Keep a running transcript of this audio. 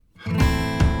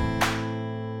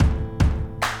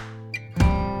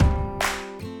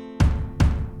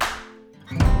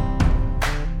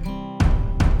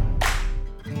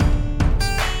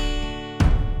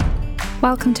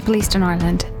Welcome to Policed in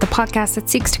Ireland, the podcast that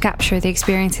seeks to capture the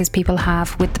experiences people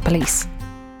have with the police.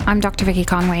 I'm Dr. Vicky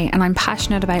Conway, and I'm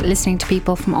passionate about listening to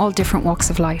people from all different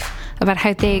walks of life about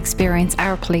how they experience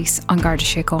our police on Garda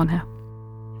Síochána.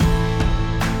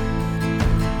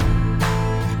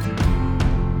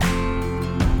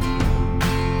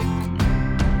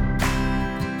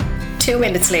 2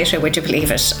 minutes later, would you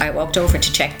believe it, I walked over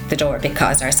to check the door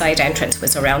because our side entrance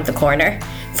was around the corner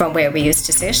from where we used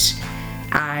to sit.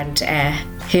 And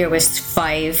here was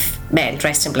 5 men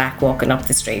dressed in black walking up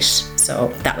the street. So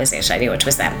that was it. I knew it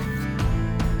was them.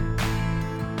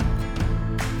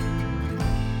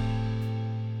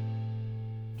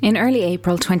 In early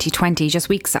April 2020, just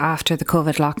weeks after the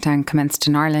COVID lockdown commenced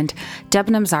in Ireland,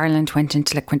 Debenhams Ireland went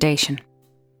into liquidation.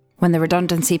 When the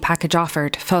redundancy package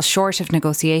offered fell short of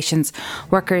negotiations,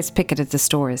 workers picketed the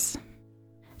stores.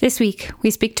 This week,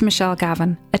 we speak to Michelle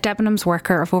Gavin, a Debenhams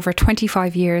worker of over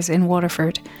 25 years in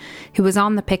Waterford, who was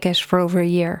on the picket for over a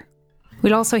year.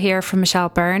 We'll also hear from Michelle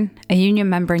Byrne, a union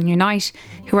member in Unite,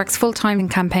 who works full-time in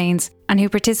campaigns and who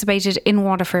participated in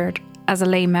Waterford as a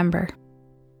lay member.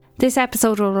 This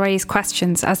episode will raise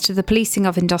questions as to the policing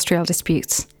of industrial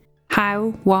disputes.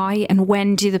 How, why and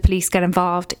when do the police get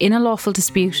involved in a lawful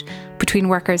dispute between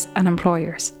workers and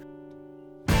employers?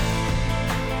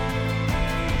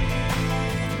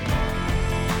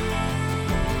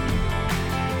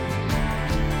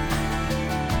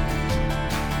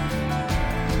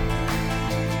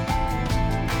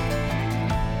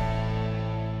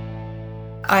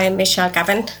 I'm Michelle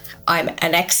Gavin. I'm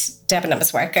an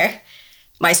ex-Debenhams worker.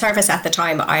 My service at the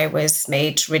time I was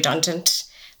made redundant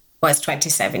was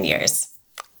 27 years.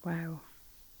 Wow.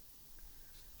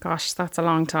 Gosh, that's a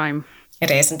long time.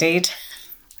 It is indeed.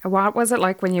 What was it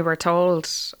like when you were told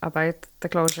about the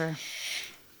closure?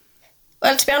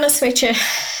 Well, to be honest with you,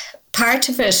 part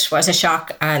of it was a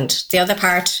shock, and the other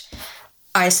part,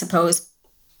 I suppose,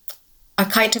 I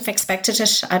kind of expected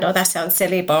it. I know that sounds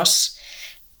silly, but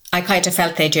I kind of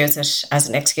felt they'd use it as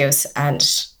an excuse and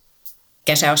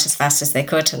get out as fast as they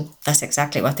could, and that's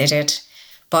exactly what they did.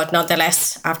 But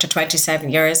nonetheless, after 27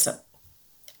 years,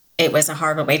 it was a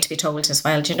horrible way to be told as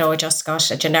well. You know, I just got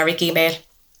a generic email.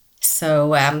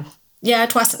 So, yeah,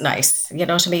 it wasn't nice. You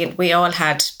know what I mean? We all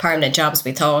had permanent jobs,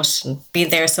 we thought, and being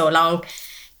there so long,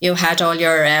 you had all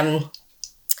your,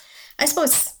 I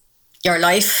suppose, your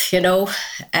life, you know,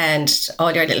 and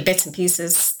all your little bits and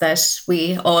pieces that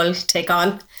we all take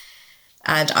on.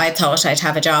 And I thought I'd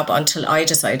have a job until I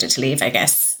decided to leave, I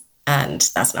guess. And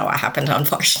that's not what happened,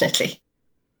 unfortunately.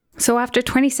 So after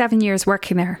 27 years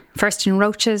working there, first in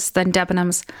Roaches, then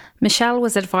Debenhams, Michelle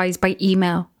was advised by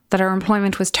email that her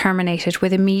employment was terminated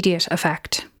with immediate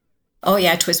effect. Oh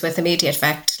yeah, it was with immediate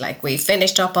effect. Like, we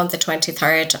finished up on the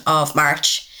 23rd of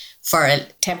March for a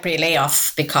temporary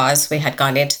layoff because we had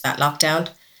gone into that lockdown.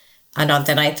 And on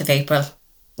the 9th of April,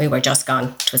 we were just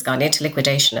gone. It was gone into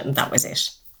liquidation, and that was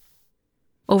it.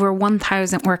 Over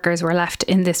 1,000 workers were left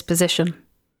in this position.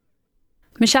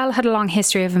 Michelle had a long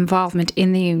history of involvement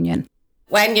in the union.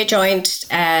 When you joined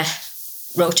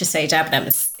Roaches, say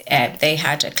Debenhams, they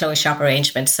had a closed shop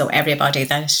arrangement, so everybody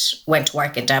that went to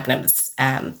work in Debenhams,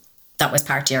 that was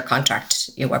part of your contract.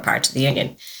 You were part of the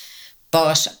union.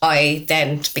 But I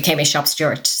then became a shop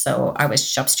steward, so I was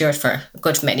shop steward for a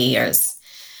good many years.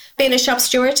 Being a shop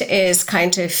steward is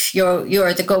kind of,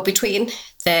 you're the go-between,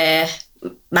 the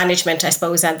management, I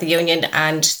suppose, and the union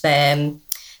and the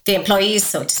employees,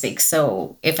 so to speak.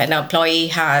 So if an employee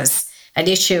has an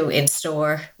issue in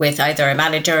store with either a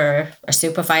manager or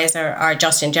supervisor or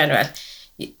just in general,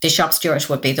 the shop steward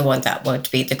would be the one that would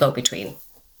be the go-between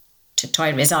to try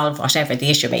and resolve whatever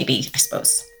the issue may be, I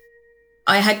suppose.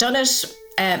 I had done it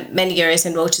many years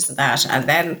in Roaches and that, and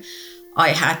then I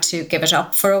had to give it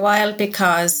up for a while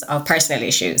because of personal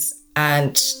issues,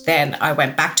 and then I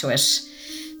went back to it.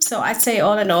 So I'd say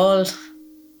all in all,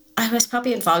 I was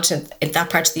probably involved in that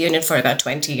part of the union for about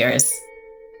 20 years.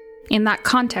 In that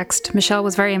context, Michelle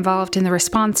was very involved in the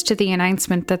response to the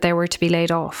announcement that they were to be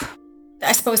laid off.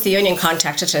 I suppose the union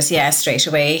contacted us, straight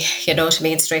away. You know what I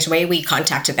mean? Straight away we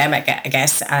contacted them, I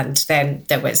guess. And then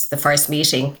there was the first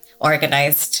meeting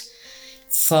organised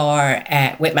for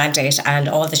with Mandate and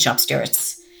all the shop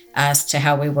stewards as to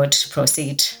how we would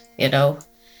proceed, you know.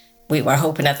 We were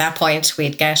hoping at that point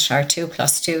we'd get our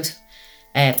 2+2.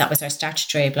 That was our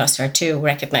statutory plus our 2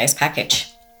 recognised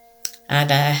package. And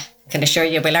I can assure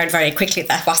you we learned very quickly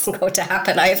that wasn't going to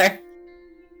happen either.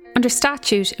 Under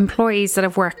statute, employees that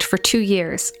have worked for 2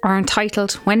 years are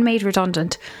entitled, when made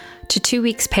redundant, to 2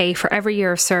 weeks' pay for every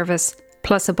year of service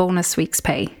plus a bonus week's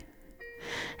pay.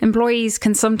 Employees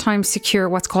can sometimes secure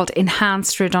what's called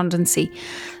enhanced redundancy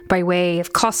by way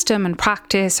of custom and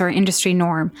practice or industry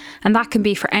norm, and that can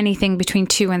be for anything between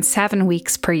 2 and 7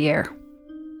 weeks per year.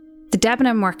 The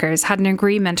Debenhams workers had an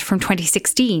agreement from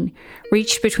 2016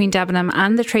 reached between Debenhams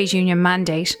and the trade union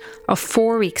mandate of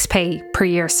 4 weeks' pay per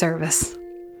year service.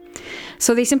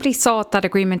 So they simply sought that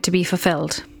agreement to be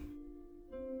fulfilled.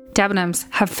 Debenhams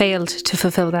have failed to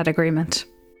fulfil that agreement.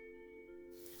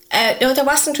 No, there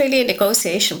wasn't really a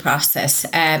negotiation process.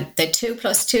 The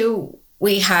 2+2,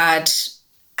 we had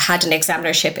an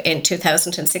examinership in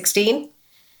 2016,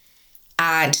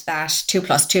 and that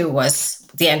 2+2 was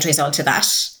the end result of that.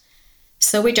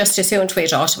 So we just assumed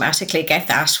we'd automatically get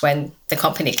that when the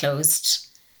company closed.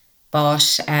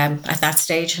 But at that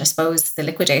stage, I suppose the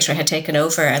liquidator had taken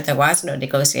over and there was no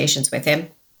negotiations with him.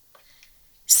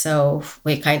 So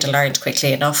we kind of learned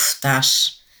quickly enough that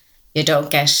you don't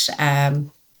get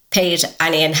paid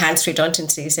any enhanced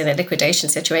redundancies in a liquidation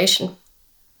situation.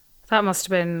 That must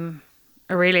have been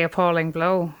a really appalling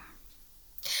blow.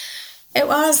 It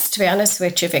was, to be honest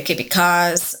with you, Vicky,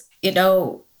 because,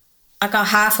 I got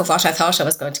half of what I thought I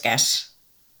was going to get.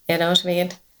 You know what I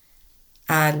mean?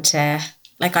 And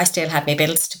I still had my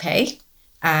bills to pay.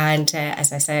 And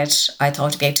as I said, I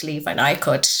thought to be able to leave when I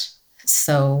could.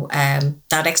 So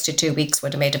that extra 2 weeks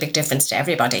would have made a big difference to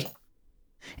everybody.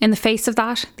 In the face of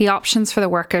that, the options for the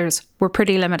workers were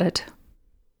pretty limited.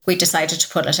 We decided to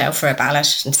put it out for a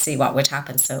ballot and see what would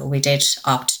happen. So we did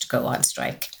opt to go on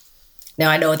strike. Now,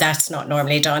 I know that's not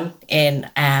normally done in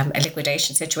a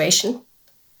liquidation situation,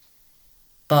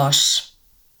 but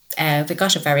we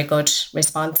got a very good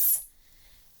response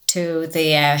to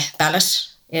the ballot.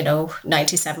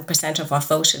 97% of what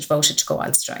voted to go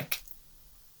on strike.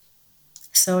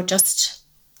 So just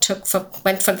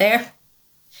went from there.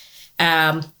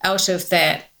 Out of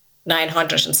the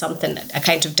 900 and something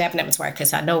account of Debenhams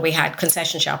workers, I know we had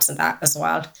concession shops and that as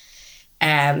well.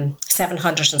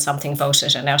 700 and something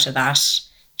voted, and out of that,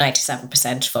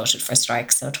 97% voted for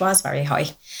strike. So it was very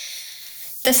high.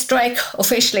 The strike,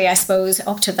 officially, I suppose,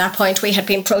 up to that point, we had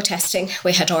been protesting.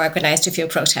 We had organised a few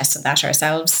protests and that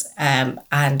ourselves. And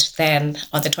then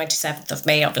on the 27th of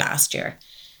May of last year,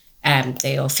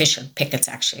 the official pickets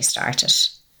actually started.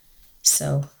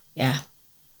 So, yeah,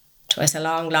 it was a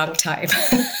long, long time.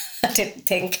 I didn't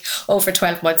think over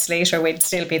 12 months later we'd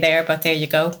still be there, but there you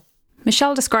go.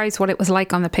 Michelle describes what it was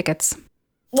like on the pickets.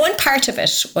 One part of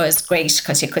it was great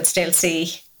because you could still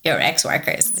see your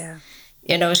ex-workers. Yeah.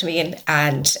 You know what I mean?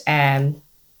 And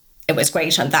it was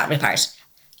great on that part.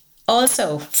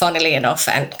 Also, funnily enough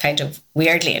and kind of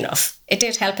weirdly enough, it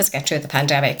did help us get through the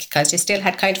pandemic because you still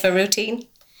had kind of a routine.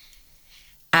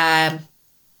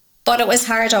 But it was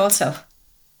hard also.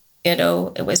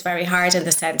 It was very hard in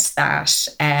the sense that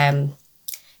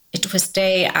it was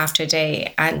day after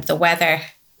day, and the weather,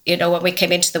 when we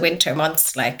came into the winter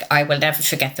months, I will never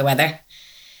forget the weather.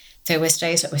 There was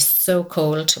days it was so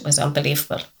cold, it was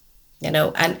unbelievable,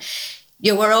 and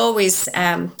you were always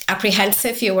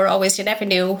apprehensive. You never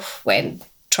knew when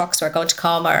trucks were going to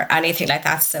come or anything like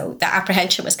that. So the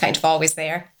apprehension was kind of always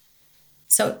there.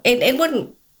 So in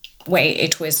one way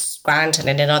it was grand, and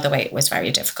in another way it was very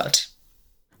difficult.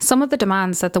 Some of the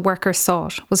demands that the workers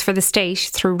sought was for the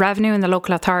state, through revenue and the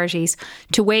local authorities,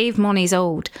 to waive monies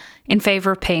owed in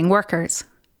favour of paying workers.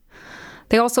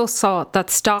 They also sought that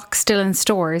stock still in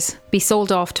stores be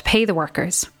sold off to pay the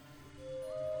workers.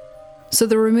 So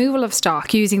the removal of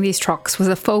stock using these trucks was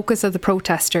a focus of the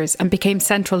protesters and became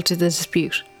central to the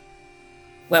dispute.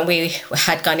 When we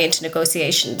had gone into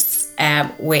negotiations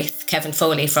with Kevin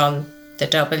Foley from the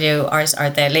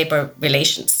the Labour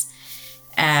Relations,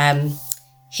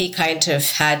 he kind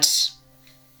of had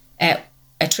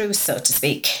a truce, so to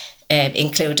speak,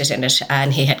 included in it,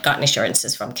 and he had gotten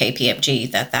assurances from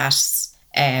KPMG that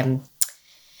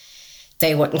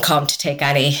they wouldn't come to take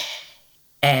any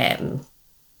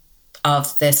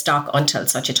of the stock until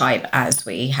such a time as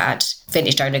we had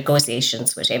finished our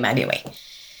negotiations with him anyway.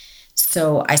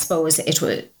 So I suppose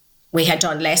we had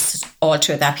done less all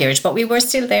through that period, but we were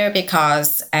still there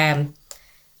because I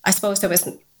suppose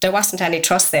there wasn't any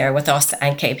trust there with us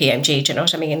and KPMG, do you know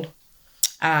what I mean?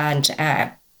 And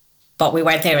but we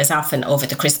weren't there as often over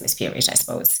the Christmas period, I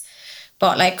suppose.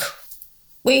 But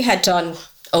we had done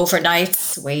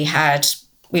overnights,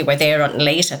 we were there until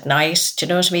late at night, do you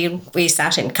know what I mean? We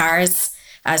sat in cars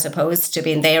as opposed to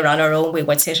being there on our own. We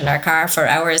would sit in our car for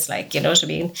hours, you know what I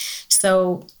mean?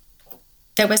 So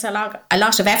there was a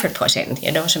lot of effort put in,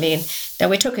 you know what I mean? Now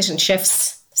we took it in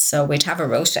shifts, so we'd have a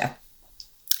rota,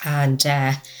 and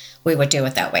we would do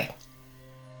it that way.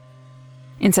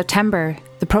 In September,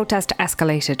 The protest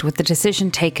escalated with the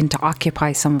decision taken to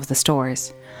occupy some of the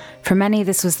stores. For many,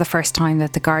 this was the first time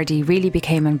that the Gardaí really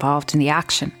became involved in the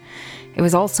action. It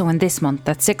was also in this month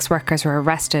that 6 workers were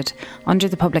arrested under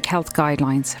the public health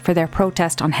guidelines for their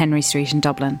protest on Henry Street in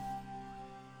Dublin.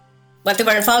 Well, they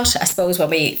were involved, I suppose,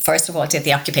 when we first of all did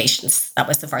the occupations. That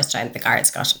was the first time the guards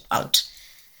got involved.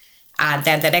 And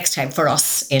then the next time for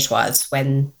us, it was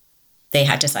when they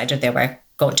had decided they were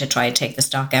going to try and take the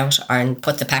stock out and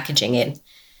put the packaging in.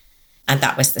 And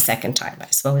that was the second time, I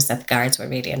suppose, that the guards were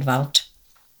really involved.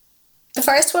 The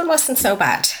first one wasn't so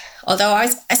bad. Although I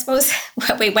suppose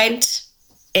when we went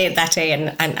in that day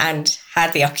and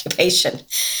had the occupation,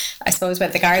 I suppose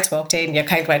when the guards walked in, you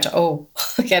kind of went, oh,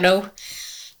 you know.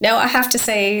 No, I have to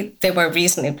say they were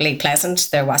reasonably pleasant.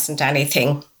 There wasn't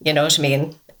anything, you know what I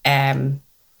mean?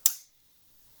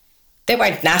 They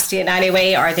weren't nasty in any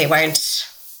way, or they weren't,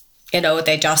 you know,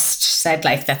 they just said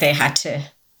like that they had to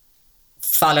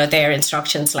follow their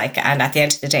instructions, like, and at the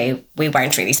end of the day, we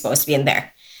weren't really supposed to be in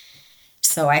there.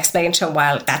 So I explained to him,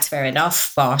 well, that's fair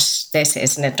enough, but this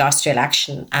is an industrial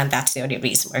action and that's the only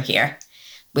reason we're here.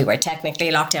 We were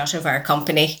technically locked out of our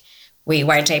company. We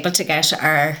weren't able to get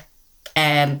our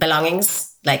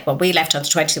belongings. Like when we left on the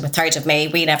 23rd of May,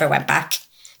 we never went back.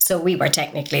 So we were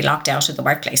technically locked out of the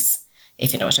workplace,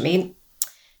 if you know what I mean.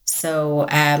 So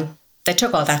they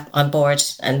took all that on board,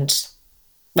 and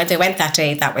when they went that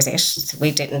day, that was it.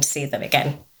 We didn't see them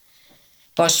again.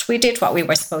 But we did what we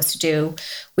were supposed to do.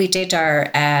 We did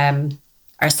our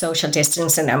social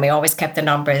distancing, and we always kept the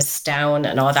numbers down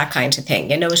and all that kind of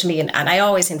thing. You know what I mean? And I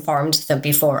always informed them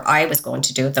before I was going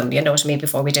to do them, you know what I mean,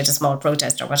 before we did a small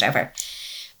protest or whatever.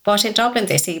 But in Dublin,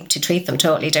 they seemed to treat them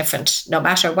totally different. No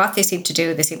matter what they seemed to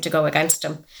do, they seemed to go against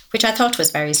them, which I thought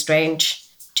was very strange.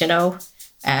 Do you know?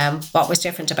 What was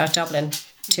different about Dublin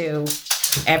to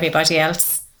everybody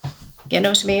else? You know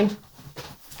what I mean?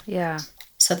 Yeah.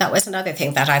 So that was another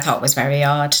thing that I thought was very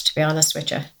odd, to be honest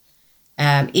with you.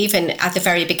 Even at the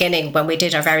very beginning, when we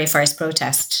did our very first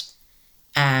protest,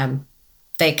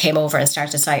 they came over and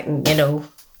started citing, you know,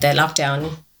 the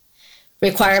lockdown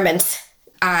requirements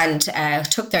and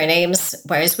took their names,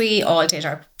 whereas we all did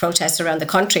our protests around the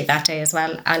country that day as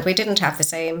well, and we didn't have the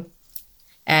same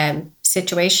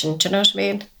situation, do you know what I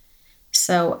mean?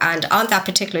 So, and on that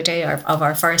particular day of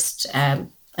our first,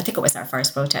 I think it was our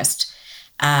first protest,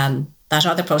 that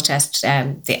other protest,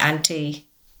 the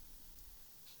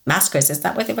anti-maskers, is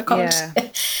that what they were called? Yeah.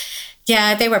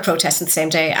 Yeah, they were protesting the same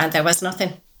day and there was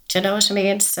nothing. Do you know what I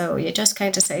mean? So you just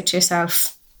kind of say to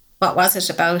yourself, what was it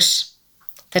about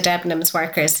the Debenhams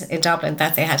workers in Dublin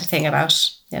that they had a thing about,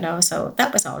 you know? So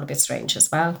that was all a bit strange as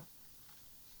well.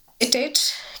 It did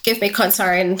give me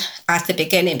concern at the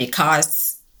beginning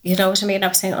because, you know what I mean? I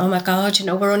was saying, oh my God, you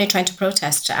know, we're only trying to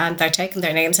protest and they're taking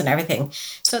their names and everything.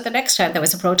 So the next time there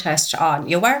was a protest on,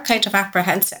 you were kind of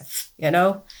apprehensive, you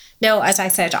know? No, as I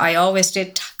said, I always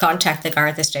did contact the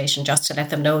Garda station just to let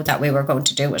them know that we were going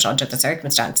to do it under the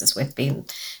circumstances with being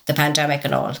the pandemic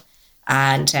and all.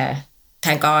 And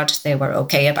thank God they were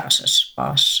okay about it.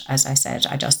 But as I said,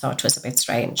 I just thought it was a bit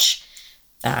strange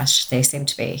that they seem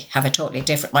to have a totally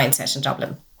different mindset in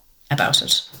Dublin about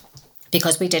it.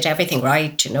 Because we did everything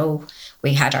right, you know.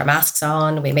 We had our masks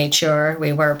on, we made sure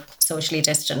we were socially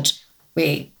distant.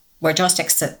 We were just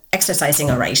exercising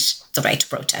the right to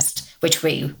protest, which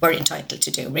we were entitled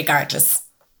to do regardless.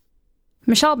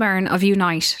 Michelle Byrne of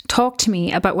Unite, talk to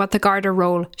me about what the Garda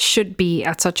role should be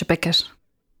at such a picket.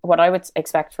 What I would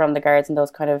expect from the guards in those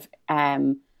kind of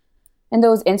in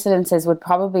those incidences would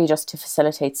probably just to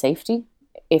facilitate safety,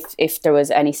 if there was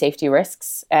any safety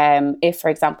risks. If, for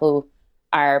example,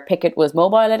 our picket was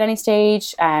mobile at any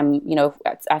stage, you know,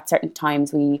 at certain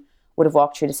times we would have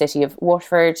walked through the city of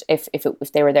Waterford. If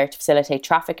they were there to facilitate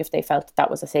traffic, if they felt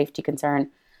that was a safety concern,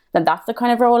 then that's the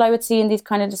kind of role I would see in these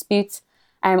kind of disputes.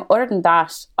 Other than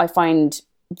that, I find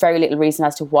very little reason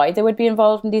as to why they would be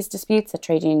involved in these disputes. A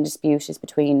trade union dispute is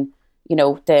between, you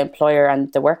know, the employer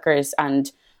and the workers,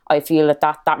 and I feel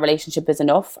that relationship is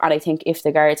enough. And I think if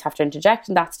the guards have to interject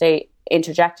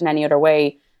in any other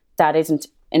way that isn't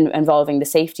involving the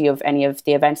safety of any of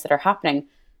the events that are happening,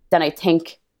 then I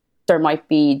think there might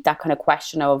be that kind of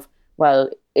question of, well,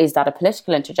 is that a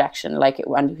political interjection? Like,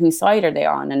 and whose side are they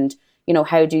on? And, you know,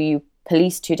 how do you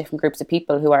police two different groups of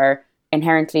people who are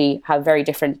inherently have very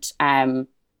different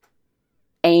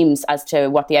aims as to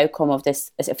what the outcome of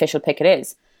this official picket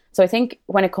is? So I think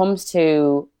when it comes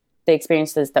to the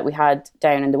experiences that we had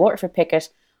down in the Waterford picket,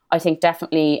 I think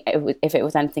definitely if it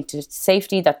was anything to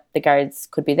safety, that the guards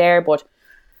could be there. But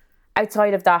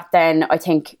Outside of that, then I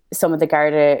think some of the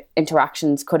Garda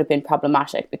interactions could have been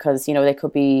problematic because, you know, they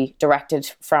could be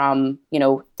directed from, you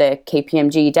know, the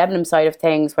KPMG Debenhams side of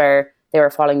things, where they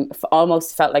were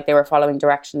almost felt like they were following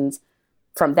directions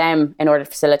from them in order to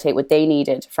facilitate what they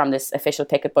needed from this official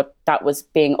picket. But that was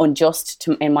being unjust,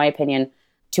 in my opinion,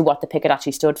 to what the picket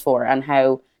actually stood for and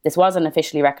how this was an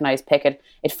officially recognised picket.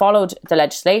 It followed the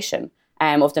legislation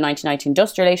of the 1990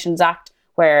 Industrial Relations Act,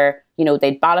 where, you know,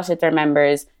 they'd balloted their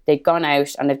members, they'd gone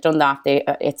out and they've done that.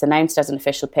 It's announced as an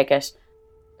official picket.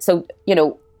 So, you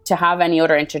know, to have any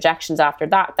other interjections after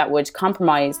that would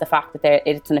compromise the fact that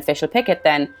it's an official picket,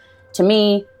 then to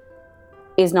me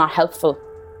is not helpful.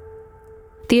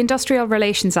 The Industrial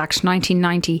Relations Act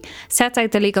 1990 sets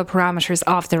out the legal parameters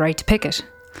of the right to picket.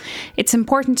 It's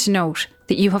important to note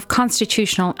that you have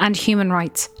constitutional and human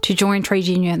rights to join trade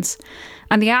unions,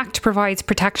 and the Act provides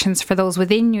protections for those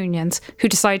within unions who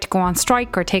decide to go on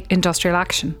strike or take industrial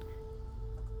action.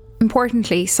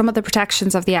 Importantly, some of the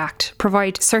protections of the Act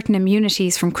provide certain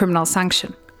immunities from criminal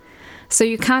sanction. So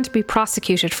you can't be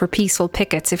prosecuted for peaceful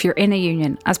pickets if you're in a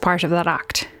union as part of that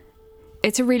Act.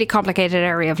 It's a really complicated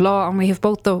area of law, and we have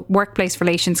both the Workplace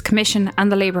Relations Commission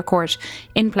and the Labour Court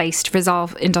in place to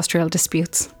resolve industrial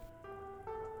disputes.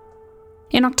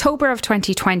 In October of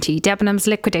 2020, Debenhams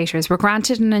liquidators were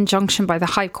granted an injunction by the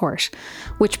High Court,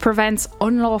 which prevents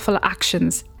unlawful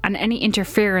actions and any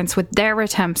interference with their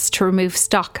attempts to remove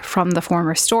stock from the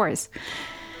former stores.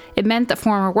 It meant that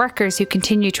former workers who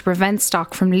continued to prevent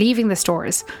stock from leaving the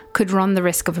stores could run the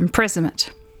risk of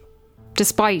imprisonment,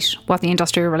 despite what the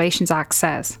Industrial Relations Act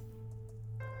says.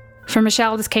 For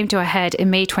Michelle, this came to a head in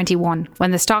May 21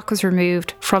 when the stock was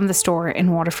removed from the store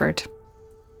in Waterford.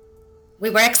 We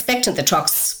were expecting the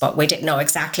trucks, but we didn't know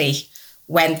exactly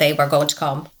when they were going to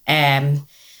come.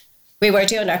 We were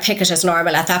doing our picket as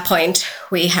normal. At that point,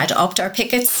 we had upped our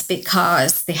pickets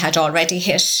because they had already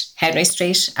hit Henry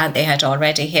Street and they had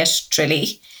already hit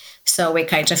Tralee. So we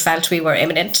kind of felt we were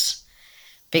imminent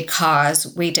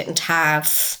because we didn't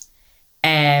have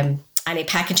any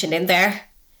packaging in there.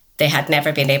 They had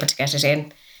never been able to get it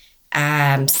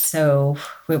in. So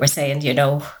we were saying, you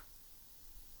know,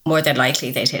 more than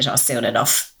likely they'd hit us soon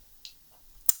enough.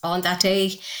 On that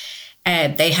day,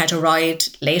 they had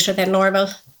arrived later than normal.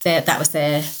 That was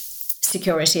the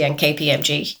security and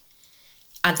KPMG.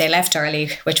 And they left early,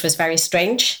 which was very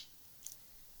strange.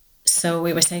 So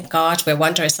we were saying, God, we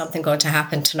wonder is something going to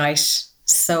happen tonight.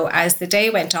 So as the day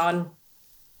went on,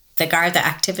 the Garda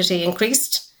activity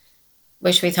increased,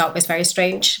 which we thought was very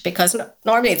strange because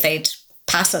normally they'd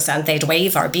pass us and they'd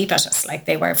wave or beep at us. Like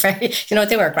they were very, you know,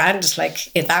 they were grand,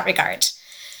 like in that regard.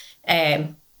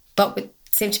 But it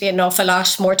seemed to be an awful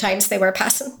lot more times they were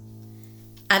passing.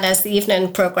 And as the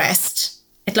evening progressed,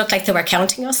 it looked like they were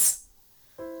counting us.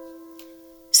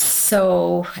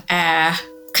 So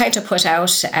kind of put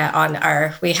out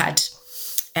we had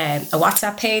a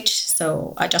WhatsApp page.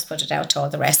 So I just put it out to all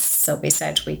the rest. So we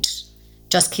said we'd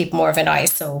just keep more of an eye.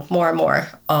 So more and more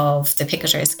of the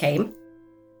picketers came.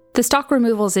 The stock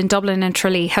removals in Dublin and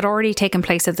Tralee had already taken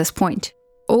place at this point.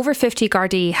 Over 50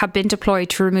 Gardaí had been deployed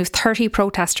to remove 30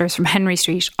 protesters from Henry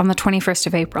Street on the 21st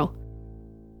of April.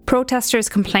 Protesters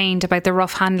complained about the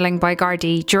rough handling by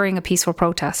Gardaí during a peaceful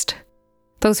protest.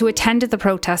 Those who attended the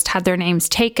protest had their names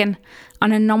taken,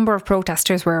 and a number of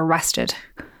protesters were arrested.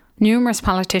 Numerous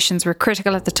politicians were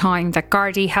critical at the time that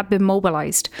Gardaí had been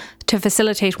mobilised to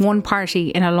facilitate one party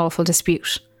in a lawful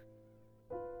dispute.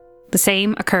 The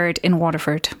same occurred in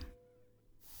Waterford.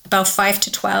 About 5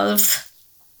 to 12,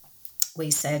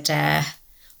 we said,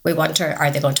 we wonder, are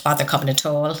they going to bother coming at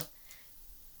all?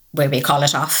 Will we call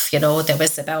it off? You know, there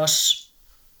was about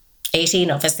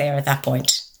 18 of us there at that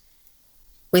point.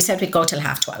 We said we'd go till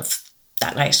 12:30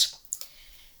 that night.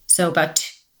 So about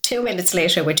 2 minutes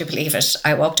later, would you believe it,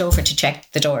 I walked over to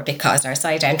check the door because our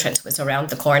side entrance was around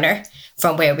the corner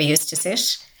from where we used to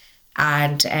sit.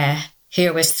 And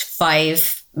here was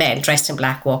 5 men dressed in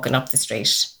black walking up the street.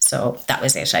 So that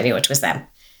was it. I knew it was them.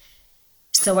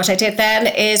 So what I did then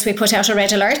is we put out a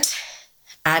red alert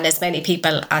and as many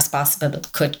people as possible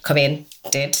could come in,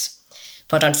 did.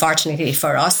 But unfortunately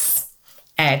for us,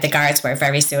 the guards were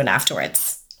very soon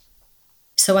afterwards.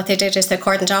 So what they did is they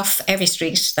cordoned off every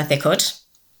street that they could,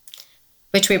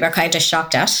 which we were kind of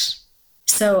shocked at.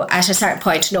 So at a certain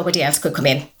point, nobody else could come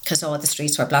in because all the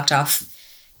streets were blocked off.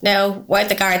 Now, when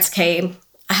the guards came,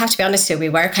 I have to be honest with you, we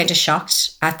were kind of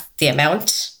shocked at the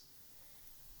amount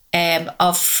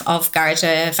of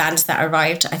Garda vans that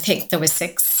arrived. I think there was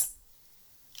 6.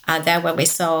 And then when we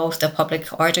saw the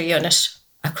public order unit,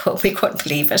 we couldn't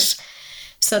believe it.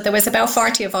 So there was about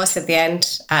 40 of us at the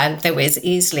end, and there was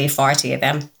easily 40 of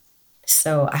them.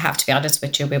 So I have to be honest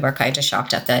with you, we were kind of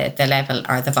shocked at the level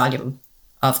or the volume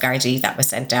of Gardaí that was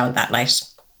sent down that night.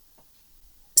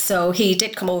 So he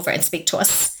did come over and speak to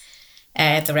us,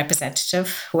 the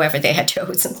representative, whoever they had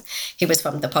chosen. He was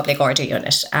from the Public Order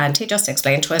Unit, and he just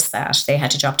explained to us that they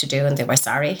had a job to do and they were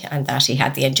sorry, and that he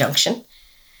had the injunction.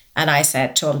 And I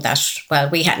said to him that, well,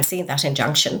 we hadn't seen that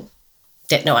injunction,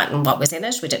 didn't know anything what was in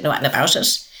it, we didn't know anything about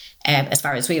it. As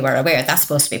far as we were aware, that's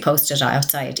supposed to be posted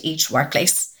outside each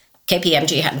workplace.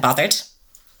 KPMG hadn't bothered.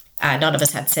 None of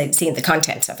us had seen the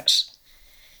contents of it.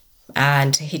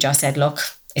 And he just said, look,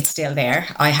 it's still there.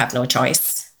 I have no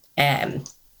choice.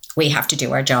 We have to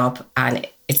do our job. And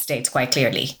it states quite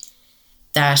clearly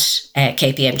that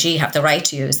KPMG have the right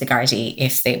to use the Gardaí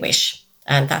if they wish.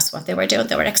 And that's what they were doing.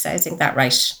 They were exercising that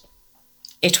right.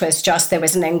 It was just, there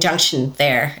was an injunction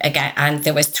there again, and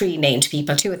there was 3 named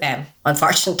people. 2 of them,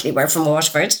 unfortunately, were from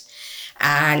Waterford.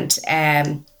 And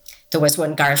there was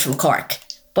 1 girl from Cork.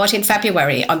 But in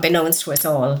February, unbeknownst to us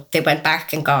all, they went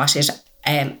back and got it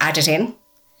added in,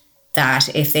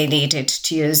 that if they needed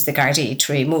to use the Gardaí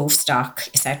to remove stock,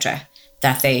 etc.,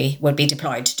 that they would be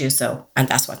deployed to do so. And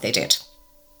that's what they did.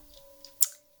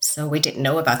 So we didn't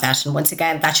know about that. And once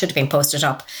again, that should have been posted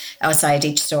up outside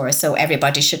each store, so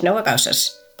everybody should know about it.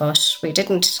 But we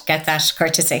didn't get that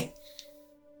courtesy.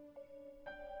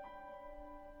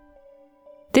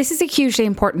 This is a hugely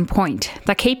important point,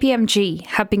 that KPMG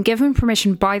have been given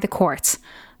permission by the courts,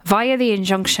 via the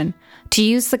injunction, to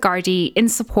use the Gardaí in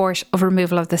support of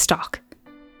removal of the stock.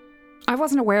 I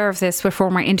wasn't aware of this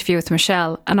before my interview with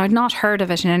Michelle, and I'd not heard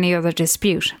of it in any other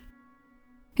dispute.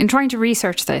 In trying to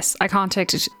research this, I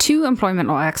contacted 2 employment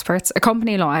law experts, a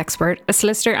company law expert, a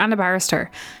solicitor and a barrister,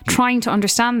 trying to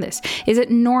understand this. Is it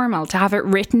normal to have it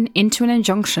written into an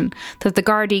injunction that the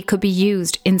Gardaí could be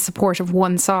used in support of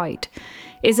one side?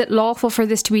 Is it lawful for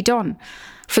this to be done?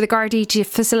 For the Gardaí to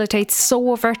facilitate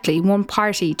so overtly one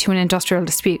party to an industrial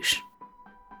dispute?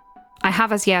 I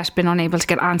have as yet been unable to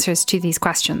get answers to these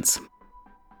questions.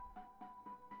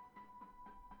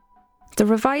 The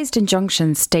revised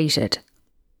injunction stated,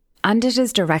 "And it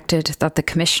is directed that the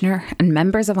Commissioner and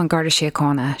members of An Garda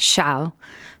Síochána shall,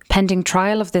 pending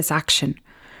trial of this action,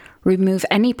 remove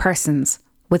any persons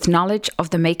with knowledge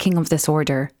of the making of this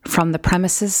order from the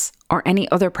premises or any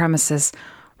other premises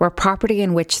where property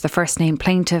in which the first named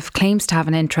plaintiff claims to have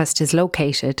an interest is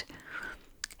located,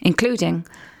 including,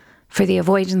 for the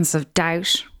avoidance of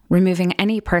doubt, removing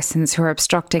any persons who are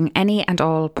obstructing any and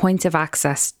all points of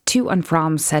access to and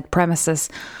from said premises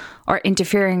or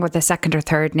interfering with the second or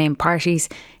third named parties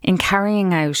in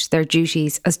carrying out their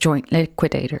duties as joint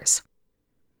liquidators."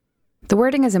 The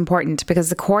wording is important because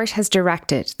the court has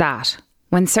directed that,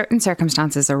 when certain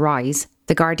circumstances arise,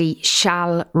 the Gardaí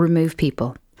shall remove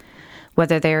people,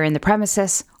 whether they are in the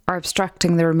premises or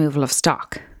obstructing the removal of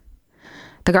stock.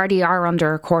 The Gardaí are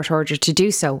under a court order to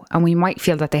do so, and we might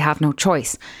feel that they have no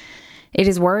choice. It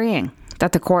is worrying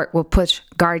that the court will put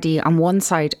Gardaí on one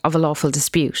side of a lawful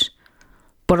dispute,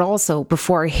 but also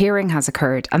before a hearing has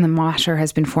occurred and the matter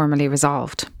has been formally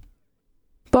resolved.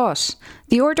 But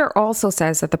the order also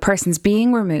says that the persons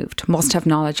being removed must have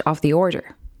knowledge of the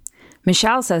order.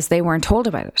 Michelle says they weren't told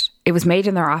about it. It was made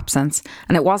in their absence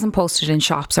and it wasn't posted in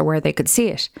shops or where they could see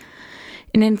it.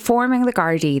 In informing the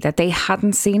Gardaí that they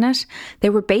hadn't seen it, they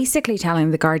were basically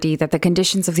telling the Gardaí that the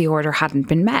conditions of the order hadn't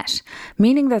been met,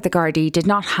 meaning that the Gardaí did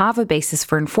not have a basis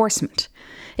for enforcement.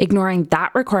 Ignoring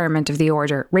that requirement of the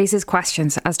order raises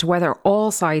questions as to whether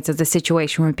all sides of the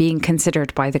situation were being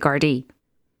considered by the Gardaí.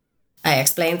 I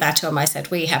explained that to him. I said,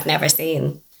 we have never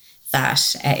seen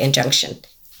that injunction.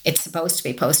 It's supposed to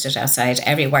be posted outside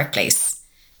every workplace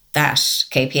that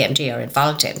KPMG are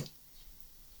involved in.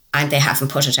 And they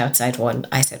haven't put it outside one.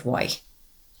 I said, why?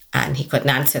 And he couldn't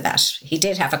answer that. He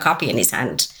did have a copy in his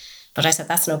hand, but I said,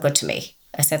 that's no good to me.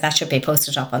 I said, that should be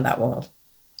posted up on that wall.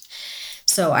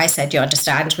 So I said, you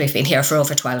understand, we've been here for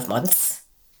over 12 months.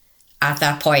 At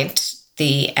that point,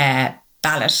 the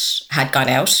ballot had gone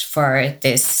out for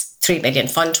this 3 million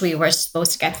fund we were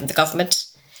supposed to get from the government.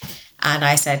 And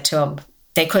I said to him,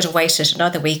 they could have waited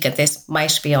another week and this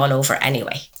might be all over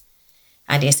anyway.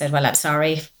 And he said, well, I'm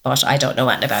sorry, but I don't know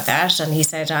anything about that. And he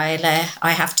said, I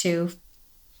have to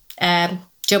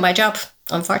do my job,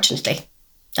 unfortunately.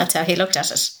 That's how he looked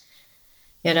at it,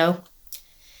 you know.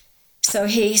 So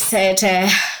he said,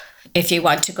 if you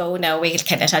want to go now, we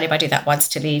can let anybody that wants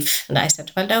to leave. And I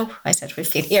said, well, no. I said,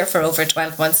 we've been here for over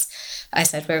 12 months. I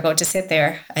said, we're going to sit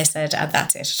there. I said, and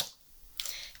that's it.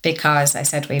 Because I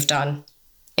said, we've done,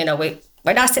 you know,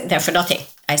 we're not sitting there for nothing.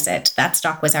 I said, that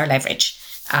stock was our leverage.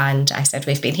 And I said,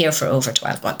 we've been here for over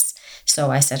 12 months.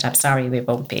 So I said, I'm sorry, we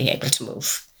won't be able to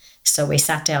move. So we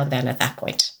sat down then at that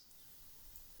point.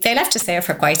 They left us there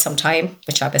for quite some time,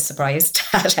 which I was surprised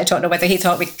at. I don't know whether he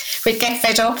thought we'd get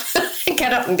fed up and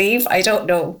get up and leave. I don't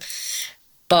know.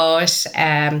 But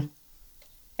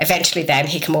eventually then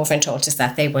he came over and told us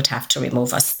that they would have to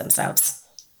remove us themselves.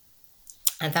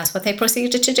 And that's what they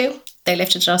proceeded to do. They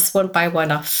lifted us one by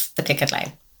one off the picket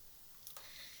line.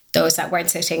 Those that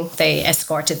weren't sitting, they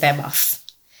escorted them off.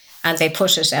 And they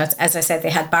put it out, as I said,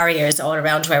 they had barriers all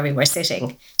around where we were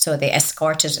sitting. So they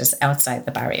escorted us outside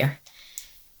the barrier.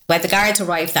 When the guards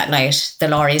arrived that night, the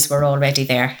lorries were already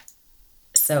there.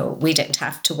 So we didn't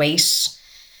have to wait.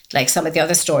 Like some of the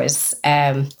other stores,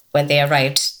 when they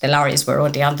arrived, the lorries were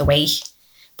only on the way,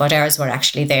 but ours were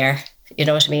actually there. You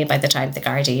know what I mean? By the time the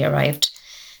Gardaí arrived.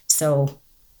 So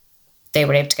they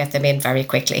were able to get them in very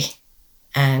quickly.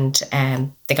 And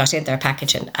they got in their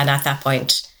packaging. And at that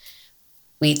point,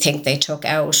 we think they took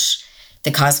out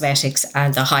the cosmetics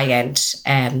and the high-end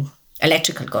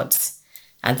electrical goods.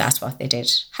 And that's what they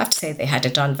did. I have to say they had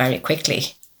it done very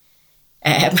quickly.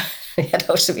 You know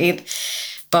what I mean?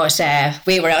 But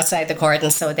we were outside the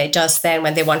cordon, so they just then,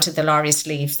 when they wanted the lorries to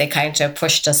leave, they kind of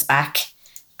pushed us back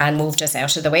and moved us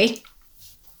out of the way.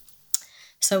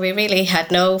 So we really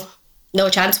had no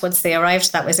chance once they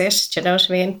arrived. That was it. Do you know what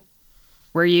I mean?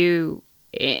 Were you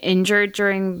injured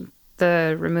during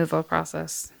the removal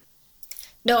process?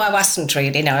 No, I wasn't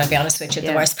really. No, I'll be honest with you.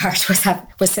 The worst part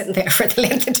was sitting there for the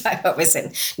length of time I was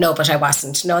in. No, but I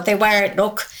wasn't. No, they were.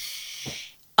 Look,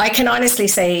 I can honestly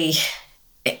say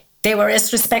they were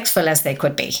as respectful as they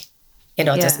could be. You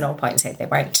know, there's no point saying they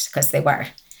weren't, because they were.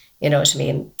 You know what I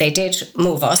mean? They did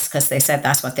move us because they said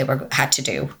that's what they had to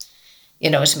do.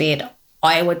 You know what I mean?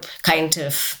 I would kind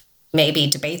of maybe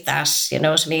debate that, you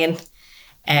know what I mean?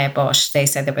 But they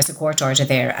said there was a court order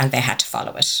there and they had to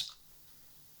follow it.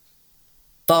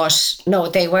 But no,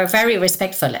 they were very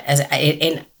respectful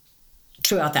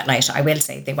throughout that night. I will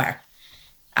say they were.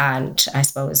 And I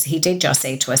suppose he did just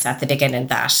say to us at the beginning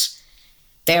that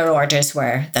their orders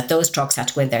were that those trucks had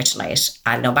to go in there tonight.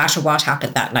 And no matter what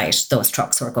happened that night, those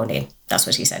trucks were going in. That's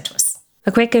what he said to us.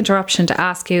 A quick interruption to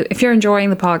ask you, if you're enjoying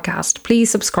the podcast,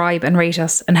 please subscribe and rate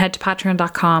us and head to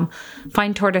patreon.com,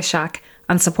 find Tortoise Shack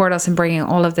and support us in bringing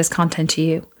all of this content to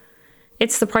you.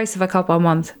 It's the price of a cup a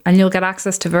month and you'll get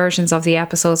access to versions of the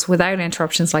episodes without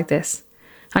interruptions like this.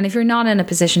 And if you're not in a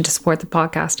position to support the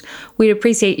podcast, we'd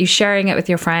appreciate you sharing it with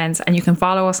your friends, and you can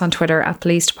follow us on Twitter at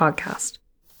Policed Podcast.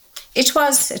 It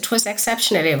was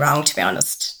exceptionally wrong, to be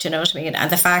honest. Do you know what I mean? And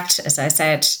the fact, as I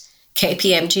said,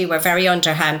 KPMG were very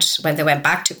underhand when they went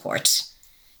back to court.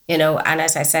 You know, and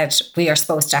as I said, we are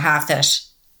supposed to have that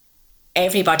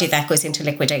everybody that goes into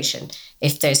liquidation,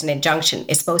 if there's an injunction,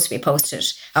 is supposed to be posted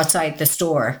outside the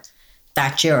store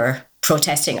that you're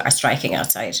protesting or striking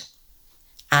outside.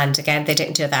 And again, they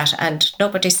didn't do that. And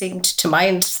nobody seemed to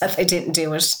mind that they didn't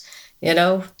do it, you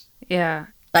know? Yeah.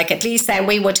 Like, at least then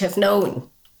we would have known,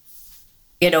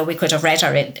 you know, we could have read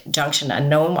our injunction and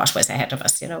known what was ahead of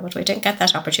us, you know, but we didn't get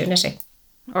that opportunity.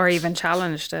 Or even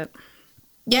challenged it.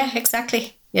 Yeah,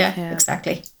 exactly. Yeah,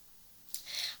 exactly.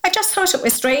 I just thought it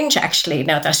was strange, actually,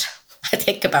 now that I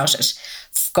think about it.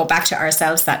 Go back to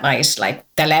ourselves that night, like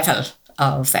the level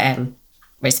of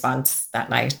response that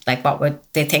night. Like, what would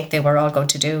they think they were all going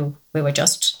to do? We were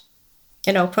just,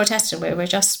 you know, protesting. We were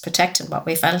just protecting what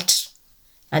we felt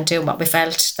and doing what we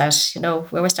felt, that, you know,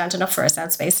 we were standing up for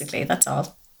ourselves, basically. That's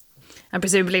all. And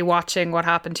presumably watching what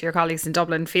happened to your colleagues in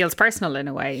Dublin feels personal in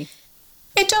a way.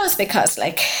 It does, because,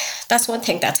 like, that's one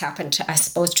thing that's happened, I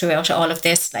suppose, throughout all of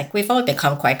this. Like, we've all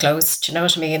become quite close, do you know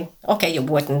what I mean? Okay, you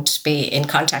wouldn't be in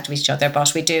contact with each other,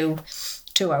 but we do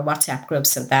through our WhatsApp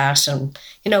groups and that, and,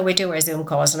 you know, we do our Zoom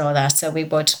calls and all that, so we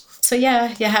would. So,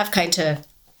 yeah, you have kind of,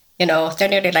 you know, they're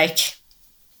nearly like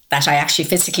that I actually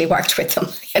physically worked with them,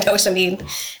 you know what I mean?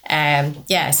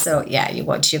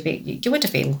 You would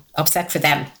have been upset for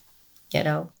them, you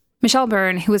know. Michelle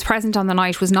Byrne, who was present on the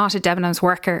night, was not a Debenhams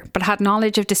worker, but had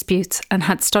knowledge of disputes and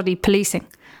had studied policing.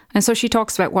 And so she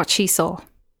talks about what she saw.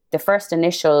 The first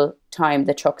initial time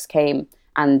the trucks came,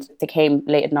 and they came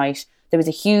late at night, there was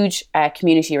a huge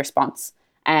community response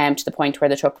to the point where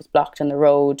the truck was blocked on the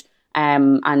road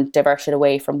and diverted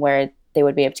away from where they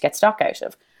would be able to get stock out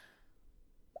of.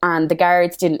 And the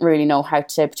guards didn't really know how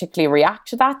to particularly react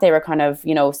to that. They were kind of,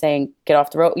 you know, saying, get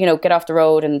off the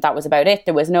road. And that was about it.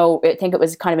 There was I think it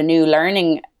was kind of a new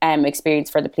learning experience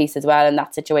for the police as well in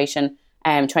that situation.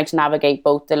 Trying to navigate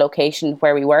both the location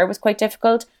where we were was quite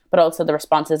difficult, but also the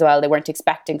response as well. They weren't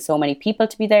expecting so many people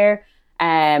to be there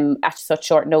at such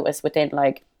short notice. Within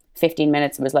like 15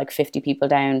 minutes, it was like 50 people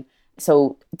down.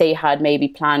 So they had maybe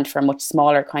planned for a much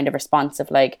smaller kind of response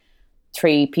of like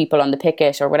 3 people on the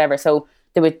picket or whatever. So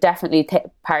there were definitely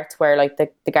parts where like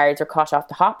the guards were caught off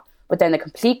the hop. But then the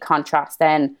complete contrast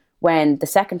then when the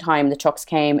second time the trucks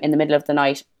came in the middle of the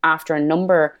night after a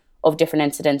number of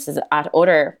different incidences at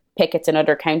other pickets in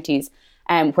other counties,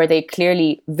 where they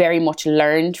clearly very much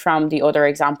learned from the other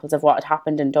examples of what had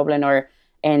happened in Dublin or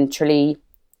in Tralee,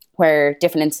 where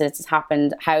different incidences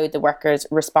happened, how the workers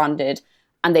responded,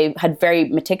 and they had very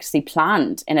meticulously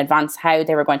planned in advance how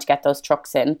they were going to get those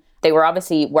trucks in. They were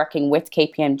obviously working with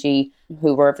KPMG,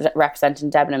 who were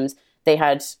representing Debenhams. They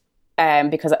had,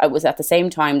 because it was at the same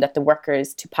time that the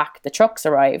workers to pack the trucks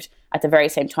arrived, at the very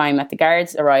same time that the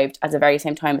guards arrived, at the very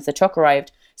same time as the truck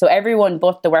arrived. So everyone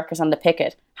but the workers on the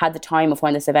picket had the time of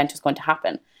when this event was going to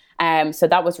happen. So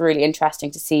that was really interesting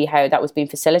to see how that was being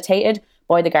facilitated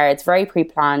by the guards, very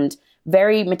pre-planned,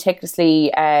 very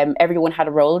meticulously. Everyone had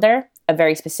a role there, a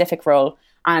very specific role,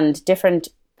 and different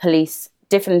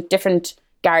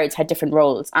guards had different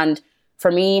roles. And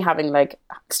for me, having like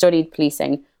studied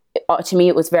policing, to me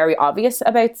it was very obvious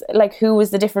about like who was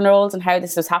the different roles and how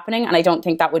this was happening. And I don't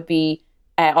think that would be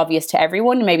obvious to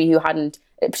everyone, maybe who hadn't,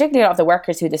 particularly a lot of the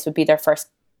workers who this would be their first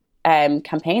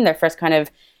campaign, their first kind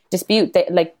of dispute.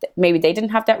 Maybe they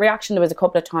didn't have that reaction. There was a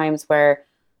couple of times where,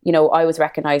 you know, I was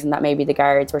recognising that maybe the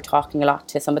guards were talking a lot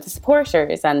to some of the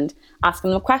supporters and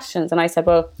asking them questions. And I said,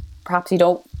 well, perhaps you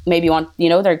don't maybe want, you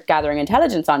know, they're gathering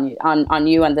intelligence on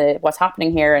you and what's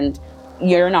happening here, and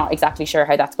you're not exactly sure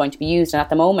how that's going to be used. And at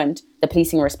the moment, the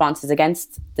policing response is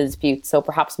against the dispute. So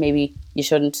perhaps maybe you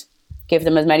shouldn't give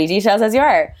them as many details as you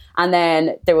are. And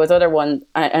then there was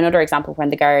another example when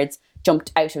the guards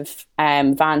jumped out of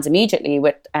vans immediately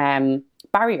with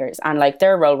barriers, and like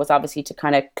their role was obviously to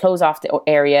kind of close off the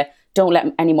area, don't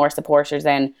let any more supporters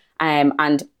in,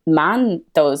 and man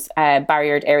those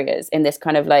barriered areas in this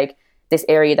kind of like this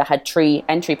area that had 3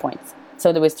 entry points.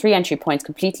 So there was 3 entry points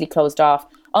completely closed off,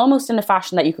 almost in a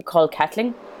fashion that you could call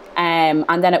kettling.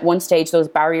 And then at one stage, those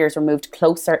barriers were moved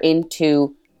closer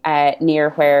into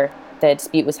near where the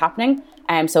dispute was happening.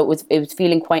 So it was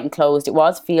feeling quite enclosed. It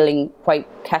was feeling quite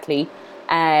kettly,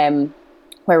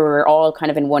 where we were all kind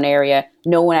of in one area.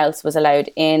 No one else was allowed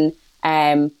in.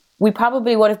 We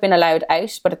probably would have been allowed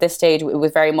out, but at this stage, it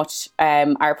was very much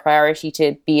our priority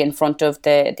to be in front of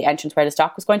the entrance where the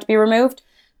stock was going to be removed.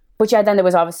 But yeah, then there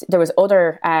was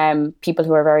other people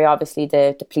who were very obviously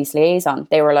the police liaison.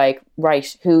 They were like,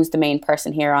 right, who's the main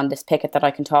person here on this picket that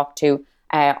I can talk to?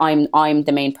 I'm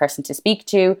the main person to speak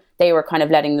to. They were kind of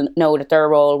letting them know that their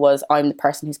role was, I'm the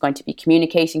person who's going to be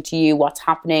communicating to you what's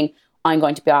happening. I'm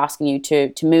going to be asking you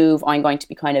to move. I'm going to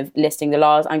be kind of listing the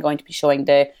laws. I'm going to be showing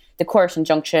the court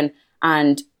injunction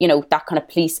and, you know, that kind of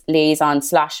police liaison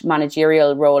 /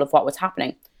 managerial role of what was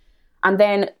happening. And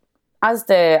then as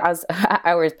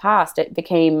hours passed, it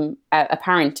became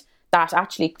apparent that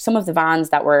actually some of the vans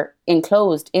that were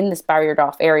enclosed in this barriered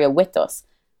off area with us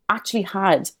actually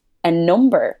had a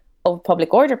number of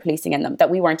public order policing in them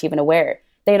that we weren't even aware.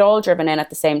 They had all driven in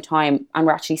at the same time and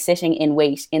were actually sitting in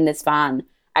wait in this van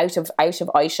out of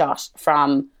eyeshot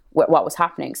from what was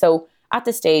happening. So at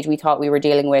this stage, we thought we were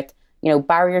dealing with, you know,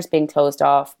 barriers being closed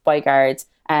off by guards,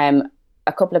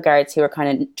 a couple of guards who were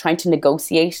kind of trying to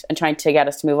negotiate and trying to get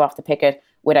us to move off the picket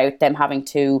without them having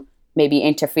to maybe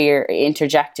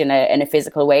interject in a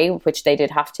physical way, which they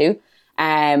did have to.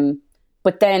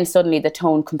 But then suddenly the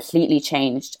tone completely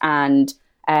changed, and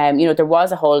you know, there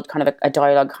was a whole kind of a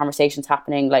dialogue, conversations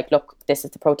happening, like, look, this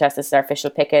is the protest, this is our official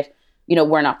picket, you know,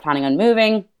 we're not planning on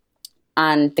moving.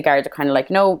 And the guards are kind of like,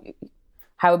 no,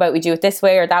 how about we do it this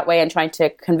way or that way, and trying to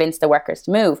convince the workers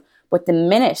to move. But the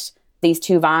minute these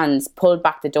 2 vans pulled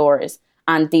back the doors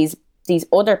and these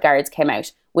other guards came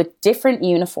out with different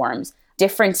uniforms,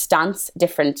 different stance,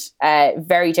 different,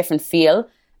 very different feel,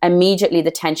 immediately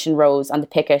the tension rose on the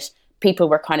picket. People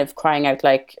were kind of crying out,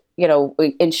 like, you know,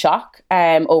 in shock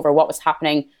over what was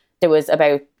happening. There was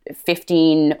about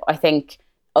 15, I think,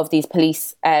 of these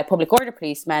police, public order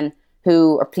policemen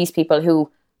or police people who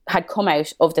had come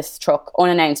out of this truck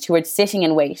unannounced, who were sitting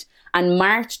in wait and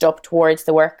marched up towards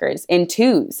the workers in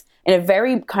twos in a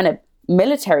very kind of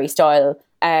military style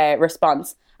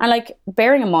response. And like,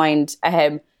 bearing in mind,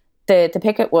 the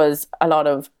picket was a lot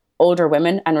of older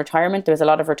women and retirement. There was a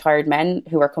lot of retired men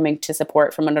who were coming to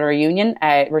support from another union,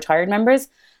 retired members.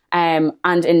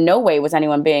 And in no way was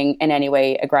anyone being in any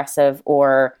way aggressive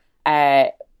or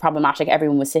problematic.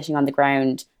 Everyone was sitting on the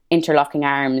ground, interlocking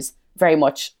arms, very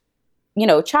much, you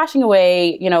know, chatting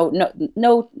away, you know,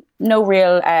 no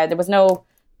real, there was no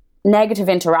negative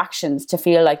interactions to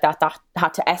feel like that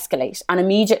had to escalate. And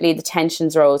immediately the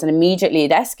tensions rose and immediately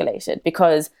it escalated,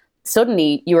 because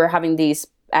suddenly you were having these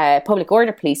public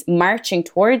order police marching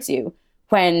towards you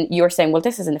when you're saying, well,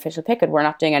 this is an official picket, we're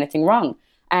not doing anything wrong.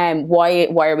 Why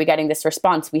are we getting this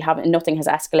response? Nothing has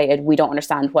escalated. We don't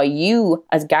understand why you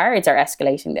as guards are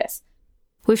escalating this.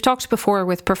 We've talked before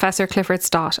with Professor Clifford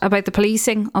Stott about the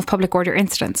policing of public order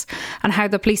incidents and how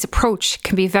the police approach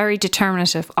can be very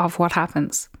determinative of what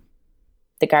happens.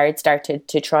 The guards started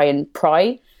to try and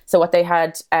pry. So what they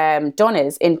had done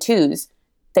is, in twos,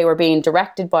 they were being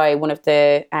directed by one of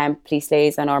the police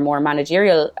liaison or more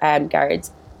managerial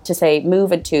guards to say,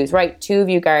 move in twos. Right, 2 of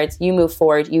you guards, you move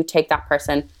forward, you take that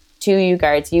person. 2 of you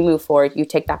guards, you move forward, you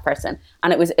take that person.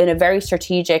 And it was in a very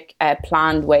strategic,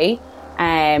 planned way.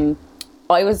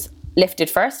 I was lifted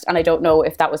first, and I don't know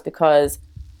if that was because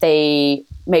they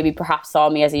maybe perhaps saw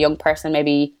me as a young person,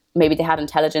 maybe they had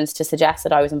intelligence to suggest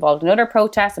that I was involved in other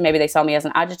protests, and maybe they saw me as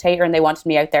an agitator and they wanted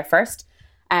me out there first.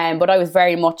 But I was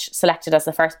very much selected as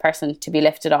the first person to be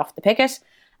lifted off the picket.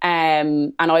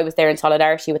 And I was there in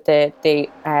solidarity with the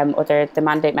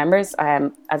mandate members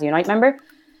as a Unite member.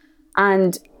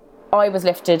 And I was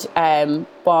lifted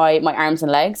by my arms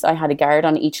and legs. I had a guard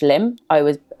on each limb. I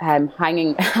was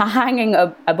hanging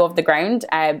above the ground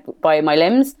by my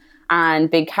limbs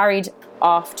and being carried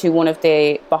off to one of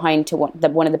the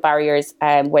barriers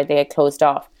where they had closed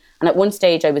off. And at one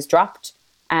stage I was dropped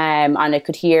and I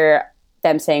could hear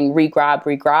them saying re-grab,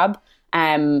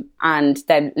 and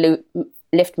then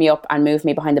lift me up and move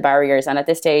me behind the barriers. And at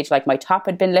this stage, like, my top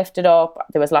had been lifted up.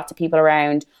 There was lots of people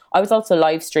around. I was also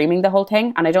live streaming the whole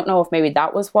thing. And I don't know if maybe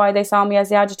that was why they saw me as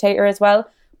the agitator as well.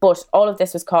 But all of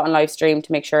this was caught on live stream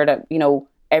to make sure that,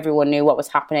 everyone knew what was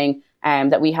happening,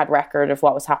 that we had record of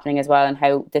what was happening as well and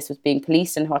how this was being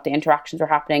policed and what the interactions were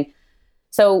happening.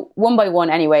 So one by one,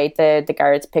 anyway, the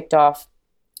guards picked off.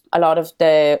 A lot of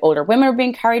the older women were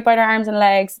being carried by their arms and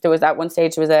legs. There was, at one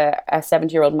stage, there was a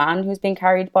 70-year-old man who was being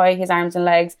carried by his arms and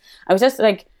legs. I was just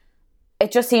like,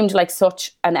 it just seemed like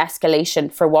such an escalation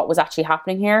for what was actually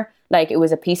happening here. Like, it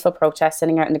was a peaceful protest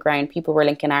sitting out in the ground. People were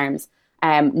linking arms.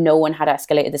 No one had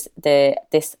escalated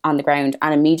this on the ground.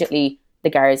 And immediately the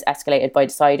guards escalated by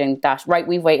deciding that, right,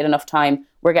 we've waited enough time.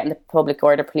 We're getting the public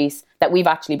order police that we've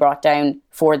actually brought down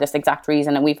for this exact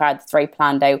reason. And we've had this very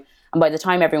planned out. And by the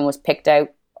time everyone was picked out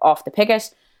off the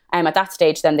picket, at that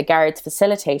stage then the guards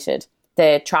facilitated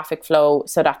the traffic flow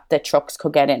so that the trucks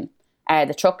could get in.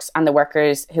 The trucks and the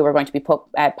workers who were going to be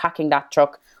packing that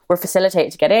truck were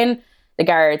facilitated to get in. The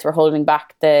guards were holding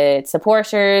back the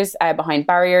supporters behind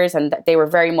barriers, and they were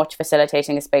very much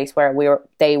facilitating a space where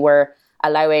they were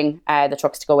allowing the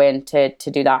trucks to go in to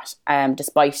do that,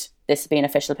 despite this being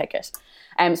official picket.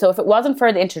 So if it wasn't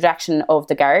for the interjection of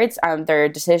the guards and their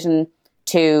decision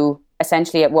to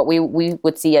essentially what we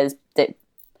would see as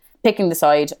picking the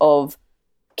side of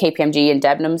KPMG and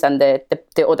Debenhams and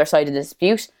the other side of the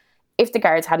dispute, if the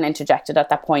guards hadn't interjected at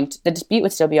that point, the dispute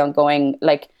would still be ongoing,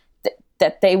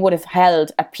 that they would have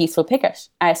held a peaceful picket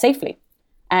safely.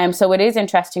 So it is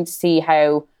interesting to see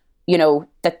how,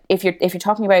 that if you're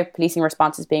talking about policing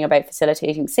responses being about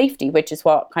facilitating safety, which is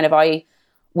what kind of I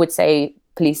would say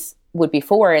police would be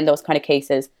for in those kind of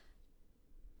cases,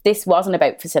 this wasn't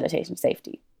about facilitating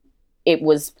safety. It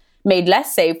was made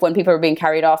less safe when people were being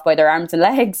carried off by their arms and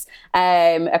legs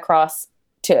across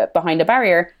to behind a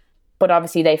barrier. But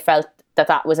obviously they felt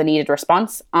that was a needed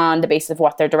response on the basis of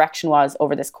what their direction was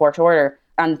over this court order.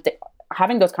 And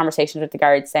having those conversations with the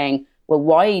guards saying, well,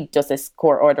 why does this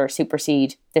court order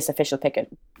supersede this official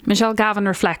picket? Michelle Gavin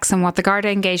reflects on what the Garda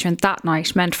engagement that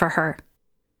night meant for her.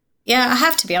 Yeah, I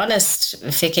have to be honest,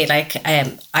 Vicky,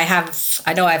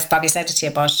 I know I've probably said it to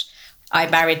you, but I'm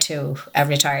married to a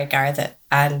retired Garda,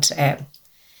 and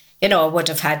I would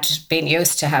have been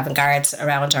used to having guards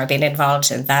around or being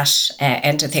involved in that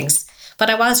end of things. But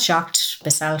I was shocked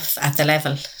myself at the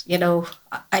level.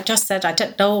 I just said I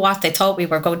didn't know what they thought we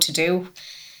were going to do.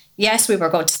 Yes, we were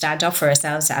going to stand up for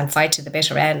ourselves and fight to the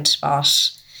bitter end,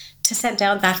 but to send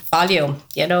down that volume,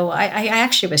 I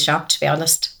actually was shocked, to be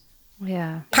honest.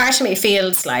 Yeah. Part of me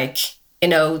feels like,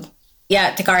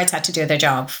 the guards had to do their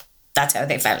job. That's how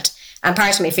they felt. And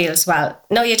part of me feels, well,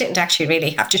 no, you didn't actually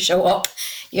really have to show up.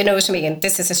 You know what I mean?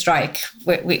 This is a strike.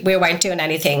 We weren't doing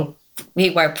anything. We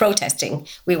were protesting.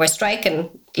 We were striking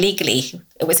legally.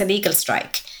 It was a legal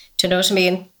strike. Do you know what I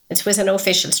mean? It was an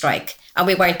official strike. And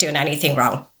we weren't doing anything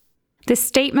wrong. This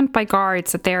statement by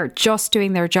guards that they're just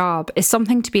doing their job is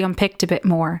something to be unpicked a bit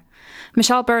more.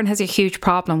 Michelle Byrne has a huge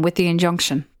problem with the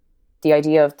injunction. The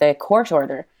idea of the court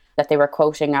order that they were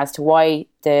quoting as to why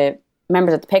the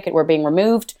members of the picket were being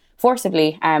removed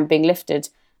forcibly, being lifted,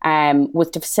 was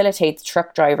to facilitate the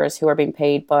truck drivers who are being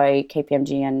paid by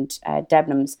KPMG and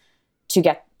Debenhams to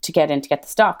get in to get the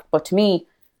stock. But to me,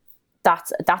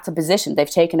 that's a position. They've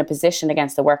taken a position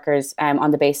against the workers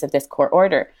on the basis of this court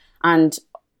order. And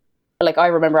like, I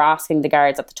remember asking the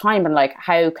guards at the time, and like,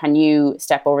 how can you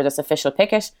step over this official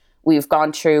picket? We've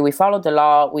gone through, we followed the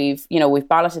law, we've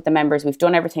balloted the members, we've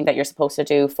done everything that you're supposed to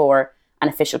do for an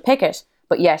official picket.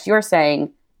 But yet you're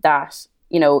saying that,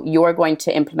 you're going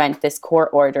to implement this court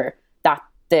order that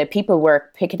the people we're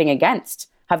picketing against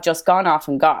have just gone off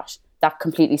and got. That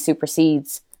completely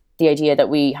supersedes the idea that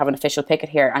we have an official picket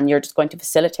here, and you're just going to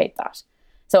facilitate that.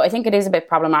 So I think it is a bit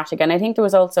problematic. And I think there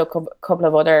was also a couple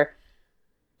of other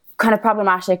kind of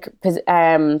problematic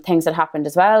things that happened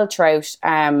as well throughout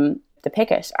the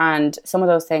picket. And some of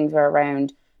those things were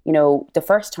around, the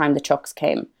first time the trucks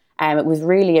came. It was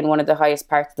really in one of the highest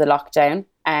parts of the lockdown.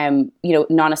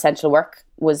 Non-essential work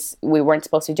we weren't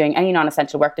supposed to be doing any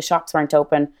non-essential work. The shops weren't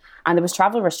open, and there was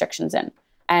travel restrictions in.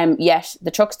 Yet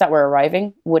the trucks that were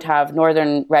arriving would have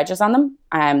northern regs on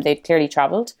them. They'd clearly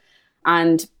travelled,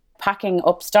 and packing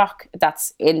up stock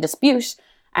that's in dispute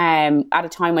at a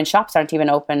time when shops aren't even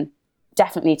open,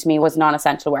 definitely to me was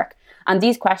non-essential work. And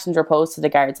these questions were posed to the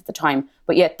guards at the time,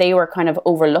 but yet they were kind of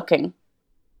overlooking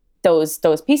those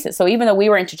pieces. So even though we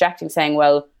were interjecting, saying,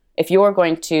 well, if you're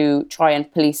going to try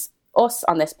and police us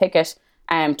on this picket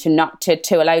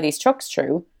to allow these trucks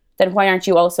through, then why aren't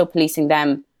you also policing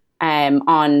them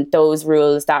on those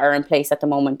rules that are in place at the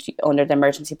moment under the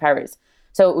emergency powers?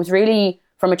 So it was really,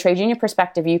 from a trade union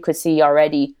perspective, you could see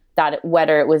already that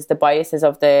whether it was the biases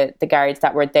of the guards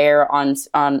that were there on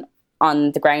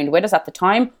the ground with us at the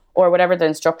time, or whatever the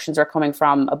instructions were coming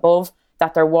from above,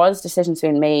 that there was decisions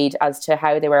being made as to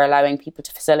how they were allowing people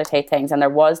to facilitate things, and there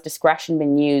was discretion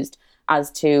being used as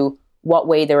to what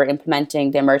way they were implementing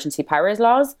the emergency powers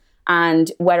laws,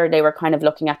 and whether they were kind of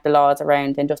looking at the laws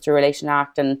around the Industrial Relations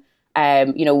Act and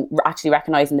actually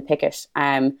recognising the picket.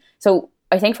 So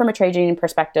I think from a trade union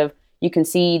perspective, you can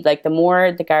see like the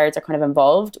more the guards are kind of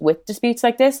involved with disputes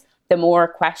like this, the more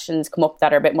questions come up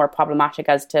that are a bit more problematic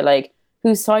as to like,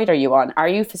 whose side are you on? Are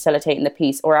you facilitating the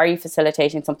peace, or are you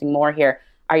facilitating something more here?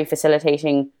 Are you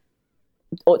facilitating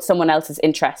someone else's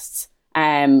interests?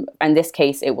 In this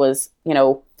case, it was,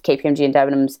 KPMG and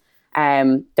Debenhams.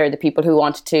 They're the people who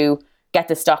wanted to get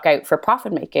the stock out for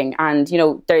profit making. And,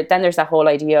 then there's that whole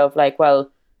idea of like, well,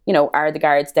 are the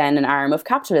guards then an arm of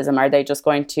capitalism? Are they just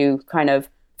going to kind of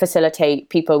facilitate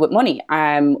people with money,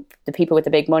 the people with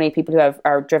the big money, people who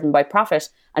are driven by profit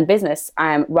and business,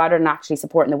 rather than actually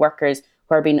supporting the workers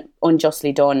who are being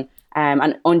unjustly done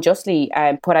and unjustly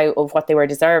put out of what they were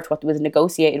deserved, what was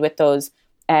negotiated with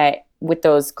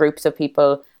those groups of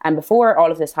people, and before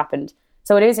all of this happened.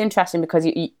 So it is interesting because,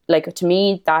 to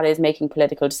me, that is making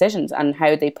political decisions and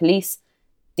how they police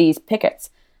these pickets.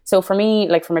 So for me,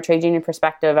 like from a trade union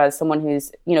perspective, as someone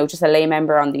who's just a lay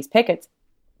member on these pickets,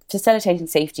 facilitating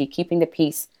safety, keeping the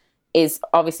peace is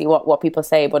obviously what people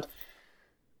say. But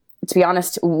to be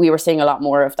honest, we were seeing a lot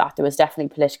more of that. There was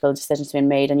definitely political decisions being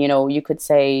made. And, you could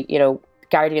say,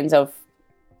 guardians of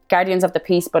the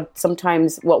peace, but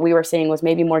sometimes what we were seeing was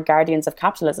maybe more guardians of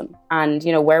capitalism. And,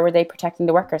 where were they protecting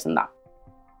the workers in that?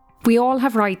 We all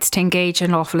have rights to engage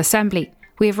in lawful assembly.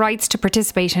 We have rights to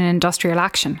participate in industrial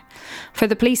action. For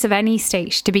the police of any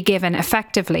state to be given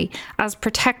effectively as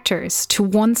protectors to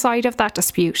one side of that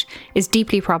dispute is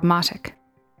deeply problematic.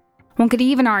 One could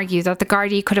even argue that the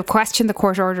Gardaí could have questioned the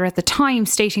court order at the time,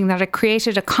 stating that it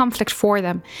created a conflict for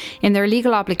them in their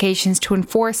legal obligations to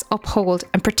enforce, uphold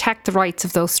and protect the rights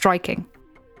of those striking.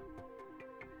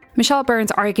 Michelle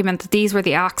Byrne's argument that these were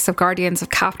the acts of guardians of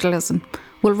capitalism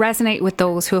will resonate with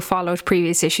those who have followed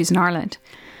previous issues in Ireland.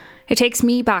 It takes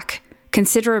me back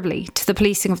considerably to the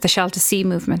policing of the Shell to Sea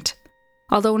movement.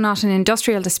 Although not an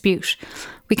industrial dispute,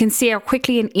 we can see how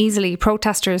quickly and easily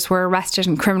protesters were arrested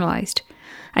and criminalised.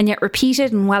 And yet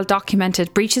repeated and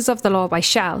well-documented breaches of the law by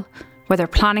Shell, whether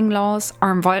planning laws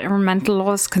or environmental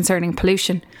laws concerning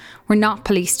pollution, were not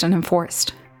policed and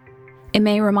enforced. It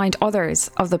may remind others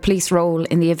of the police role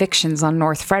in the evictions on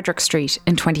North Frederick Street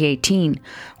in 2018,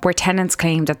 where tenants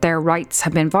claimed that their rights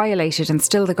had been violated and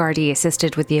still the Gardaí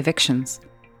assisted with the evictions.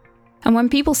 And when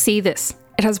people see this,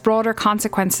 it has broader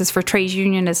consequences for trade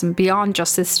unionism beyond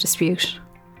just this dispute.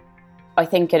 I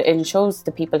think it shows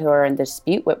the people who are in the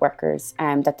dispute with workers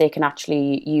that they can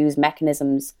actually use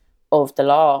mechanisms of the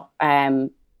law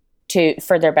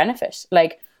for their benefit.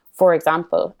 Like, for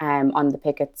example, on the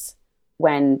pickets,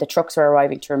 when the trucks were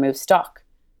arriving to remove stock,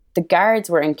 the guards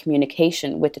were in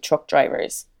communication with the truck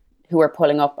drivers who were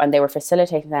pulling up, and they were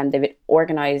facilitating them. They've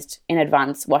organised in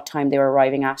advance what time they were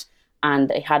arriving at, and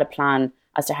they had a plan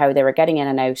as to how they were getting in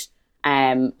and out.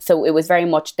 So it was very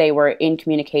much they were in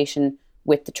communication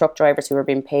with the truck drivers who were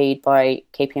being paid by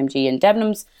KPMG and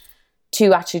Debenhams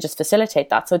to actually just facilitate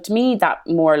that. So to me, that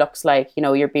more looks like,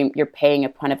 you're paying a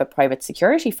kind of a private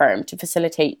security firm to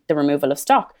facilitate the removal of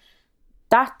stock.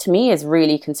 That to me is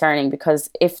really concerning, because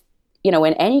if, in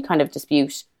any kind of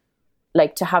dispute,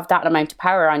 like, to have that amount of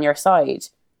power on your side,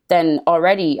 then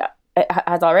already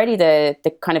the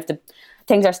kind of the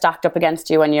things are stacked up against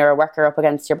you, and you're a worker up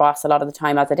against your boss a lot of the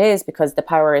time, as it is, because the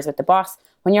power is with the boss.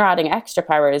 When you're adding extra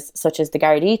powers, such as the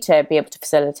Gardaí, to be able to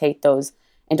facilitate those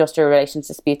industrial relations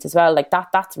disputes as well, like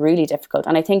that's really difficult.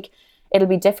 And I think it'll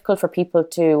be difficult for people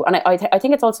to, and I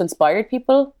think it's also inspired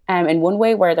people in one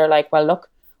way, where they're like, well, look,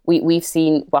 we've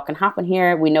seen what can happen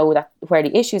here. We know that where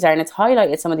the issues are, and it's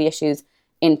highlighted some of the issues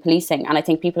in policing. And I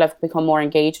think people have become more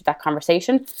engaged with that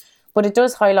conversation. But it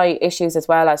does highlight issues as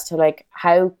well, as to like,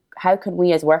 how can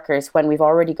we as workers, when we've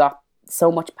already got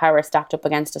so much power stacked up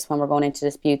against us when we're going into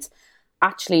disputes,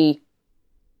 actually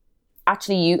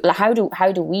how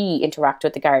do we interact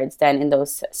with the guards then in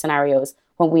those scenarios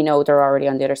when we know they're already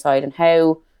on the other side, and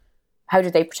how do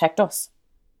they protect us?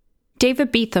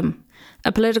 David Beetham,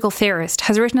 a political theorist,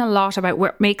 has written a lot about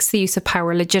what makes the use of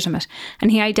power legitimate,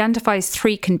 and he identifies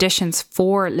 3 conditions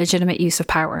for legitimate use of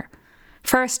power.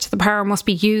 First, the power must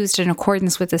be used in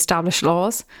accordance with established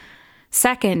laws.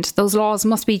 Second, those laws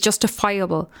must be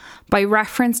justifiable by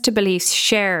reference to beliefs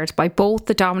shared by both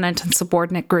the dominant and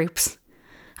subordinate groups.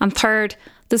 And third,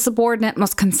 the subordinate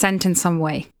must consent in some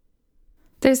way.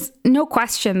 There's no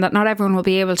question that not everyone will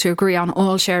be able to agree on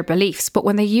all shared beliefs, but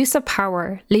when the use of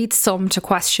power leads some to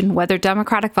question whether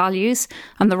democratic values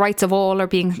and the rights of all are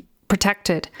being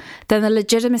protected, then the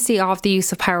legitimacy of the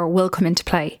use of power will come into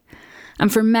play.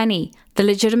 And for many, the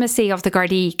legitimacy of the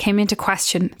Gardaí came into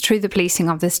question through the policing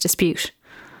of this dispute,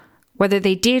 whether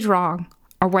they did wrong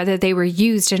or whether they were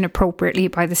used inappropriately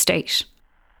by the state.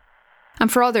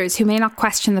 And for others who may not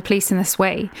question the police in this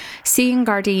way, seeing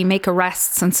Gardaí make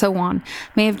arrests and so on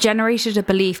may have generated a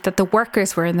belief that the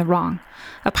workers were in the wrong,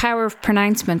 a power of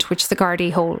pronouncement which the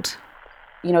Gardaí hold.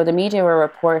 The media will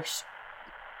report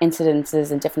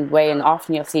incidences in different way, and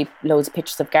often you'll see loads of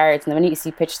pictures of guards, and the minute you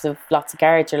see pictures of lots of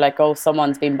guards, you're like, oh,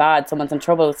 someone's been bad, someone's in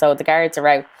trouble, so the guards are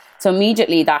out. So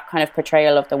immediately that kind of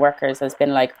portrayal of the workers has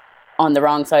been like on the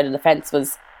wrong side of the fence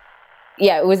it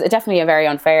was definitely a very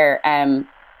unfair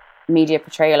media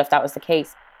portrayal if that was the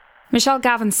case. Michelle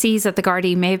Gavin sees that the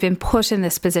Gardaí may have been put in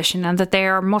this position and that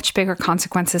there are much bigger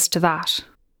consequences to that.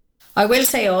 I will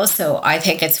say also, I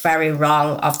think it's very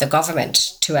wrong of the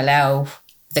government to allow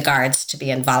the guards to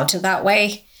be involved in that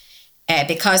way,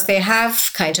 because they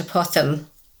have kind of put them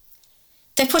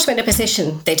in a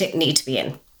position they didn't need to be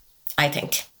in, I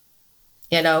think,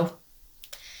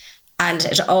 And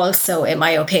it also, in my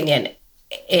opinion,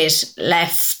 it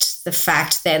left the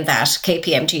fact then that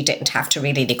KPMG didn't have to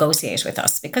really negotiate with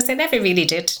us, because they never really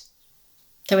did.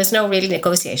 There was no real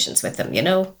negotiations with them,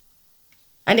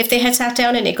 And if they had sat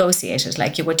down and negotiated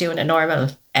like you would do in a normal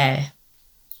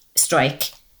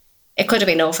strike, it could have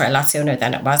been over a lot sooner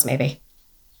than it was, maybe.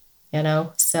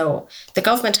 So the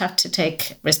government have to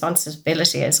take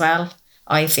responsibility as well,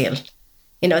 I feel.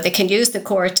 They can use the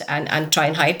court and try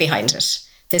and hide behind it.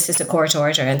 This is a court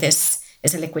order and this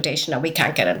is a liquidation and we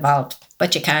can't get involved.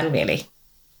 But you can, really.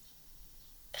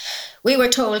 We were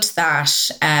told that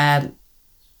a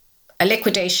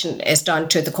liquidation is done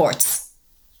through the courts,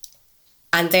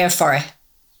 and therefore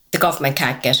the government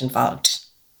can't get involved,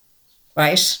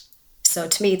 right? So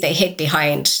to me, they hid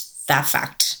behind that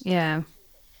fact. Yeah.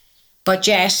 But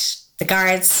yet the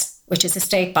guards, which is a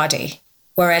state body,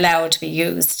 were allowed to be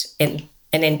used in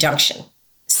an injunction.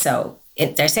 So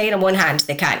they're saying on one hand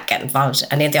they can't get involved,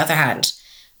 and on the other hand,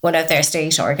 one of their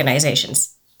state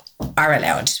organisations are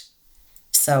allowed.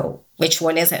 So which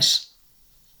one is it?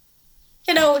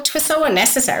 It was so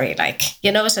unnecessary.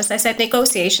 As I said,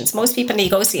 negotiations. Most people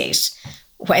negotiate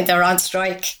when they're on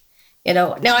strike.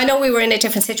 Now I know we were in a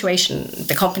different situation.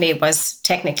 The company was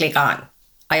technically gone.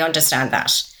 I understand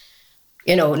that.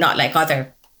 Not like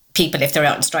other people, if they're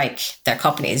out on strike, their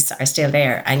companies are still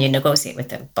there and you negotiate with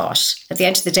them. But at the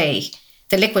end of the day,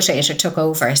 the liquidator took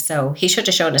over, so he should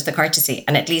have shown us the courtesy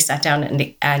and at least sat down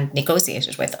and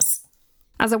negotiated with us.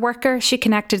 As a worker, she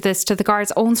connected this to the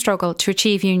Guards' own struggle to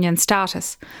achieve union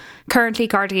status. Currently,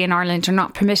 Gardaí in Ireland are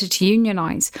not permitted to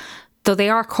unionise, though they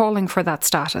are calling for that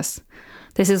status.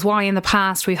 This is why in the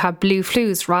past we've had blue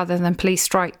flus rather than police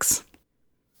strikes.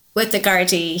 With the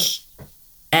Gardaí,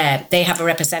 they have a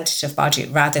representative body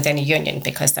rather than a union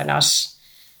because they're not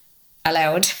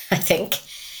allowed, I think.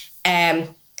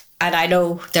 And I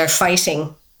know they're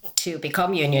fighting to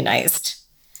become unionised.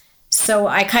 So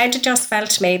I kind of just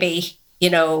felt maybe,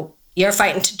 you're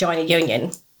fighting to join a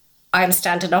union. I'm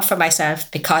standing up for myself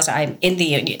because I'm in the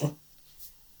union.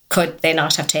 Could they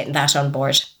not have taken that on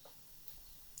board?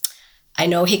 I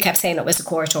know he kept saying it was a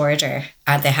court order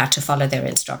and they had to follow their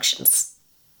instructions.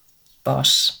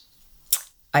 But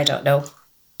I don't know.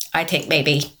 I think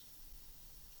maybe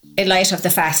in light of the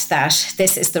fact that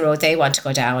this is the road they want to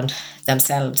go down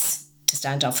themselves, to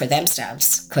stand up for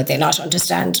themselves, could they not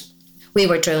understand we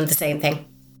were doing the same thing?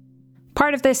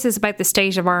 Part of this is about the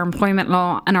state of our employment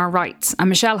law and our rights, and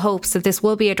Michelle hopes that this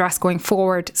will be addressed going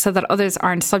forward so that others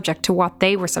aren't subject to what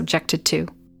they were subjected to.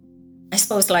 I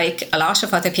suppose like a lot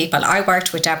of other people, I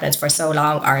worked with Debenhams for so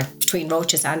long, or between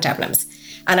Roaches and Debenhams,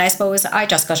 and I suppose I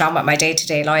just got on with my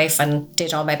day-to-day life and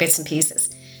did all my bits and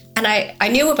pieces. And I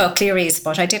knew about Cleary's,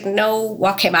 but I didn't know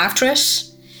what came after it.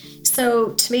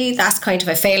 So to me, that's kind of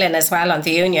a failing as well on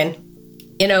the union.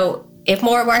 You know, if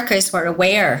more workers were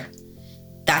aware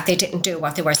that they didn't do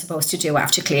what they were supposed to do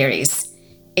after Cleary's,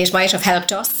 it might have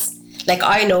helped us. Like,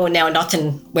 I know now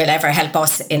nothing will ever help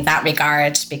us in that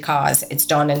regard because it's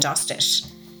done and dusted.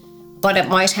 But it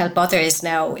might help others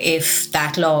now if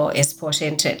that law is put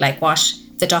into, like what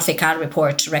the Duffy Cal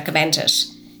report recommended.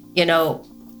 You know,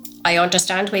 I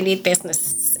understand we need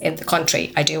business in the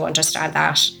country. I do understand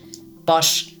that.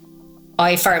 But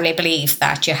I firmly believe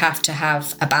that you have to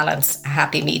have a balance, a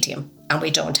happy medium. And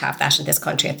we don't have that in this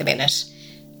country at the minute.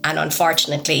 And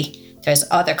unfortunately, there's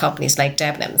other companies like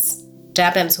Debenhams.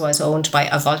 Debenhams was owned by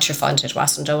a vulture fund. It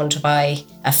wasn't owned by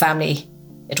a family.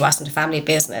 It wasn't a family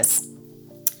business.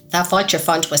 That vulture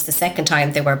fund was the second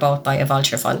time they were bought by a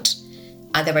vulture fund.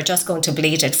 And they were just going to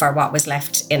bleed it for what was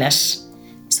left in it.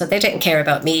 So they didn't care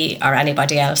about me or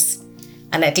anybody else.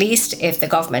 And at least if the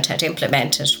government had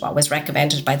implemented what was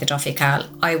recommended by the Duffy Cal,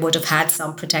 I would have had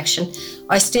some protection.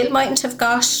 I still mightn't have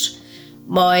got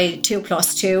my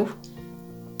 2+2,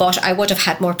 but I would have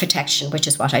had more protection, which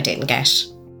is what I didn't get.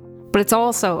 But it's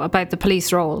also about the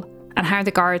police role and how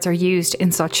the guards are used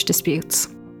in such disputes.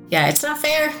 Yeah, it's not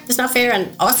fair. It's not fair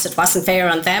on us. It wasn't fair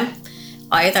on them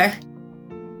either.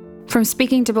 From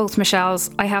speaking to both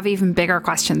Michelles, I have even bigger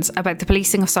questions about the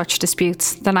policing of such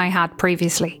disputes than I had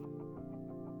previously.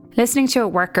 Listening to a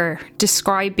worker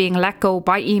describe being let go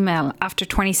by email after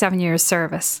 27 years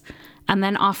service and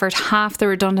then offered half the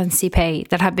redundancy pay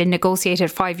that had been negotiated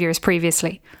 5 years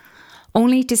previously,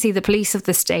 only to see the police of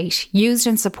the state used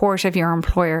in support of your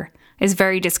employer, is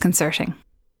very disconcerting.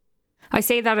 I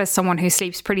say that as someone who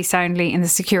sleeps pretty soundly in the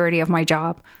security of my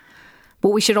job, but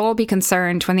we should all be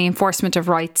concerned when the enforcement of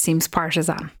rights seems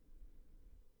partisan.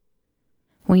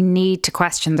 We need to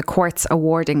question the courts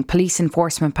awarding police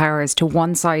enforcement powers to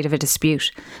one side of a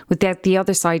dispute, without the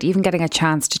other side even getting a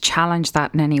chance to challenge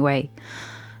that in any way.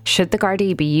 Should the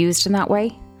Gardaí be used in that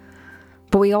way?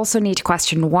 But we also need to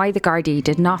question why the Gardaí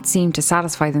did not seem to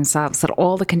satisfy themselves that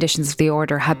all the conditions of the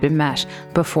order had been met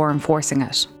before enforcing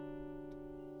it.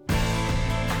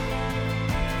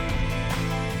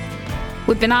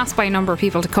 We've been asked by a number of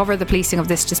people to cover the policing of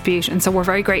this dispute, and so we're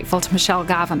very grateful to Michelle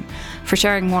Gavin for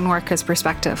sharing one worker's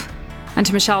perspective, and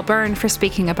to Michelle Byrne for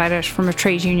speaking about it from a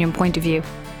trade union point of view.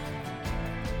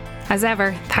 As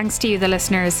ever, thanks to you, the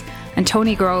listeners, and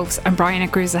Tony Groves and Brian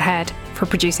at Grooves Ahead for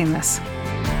producing this.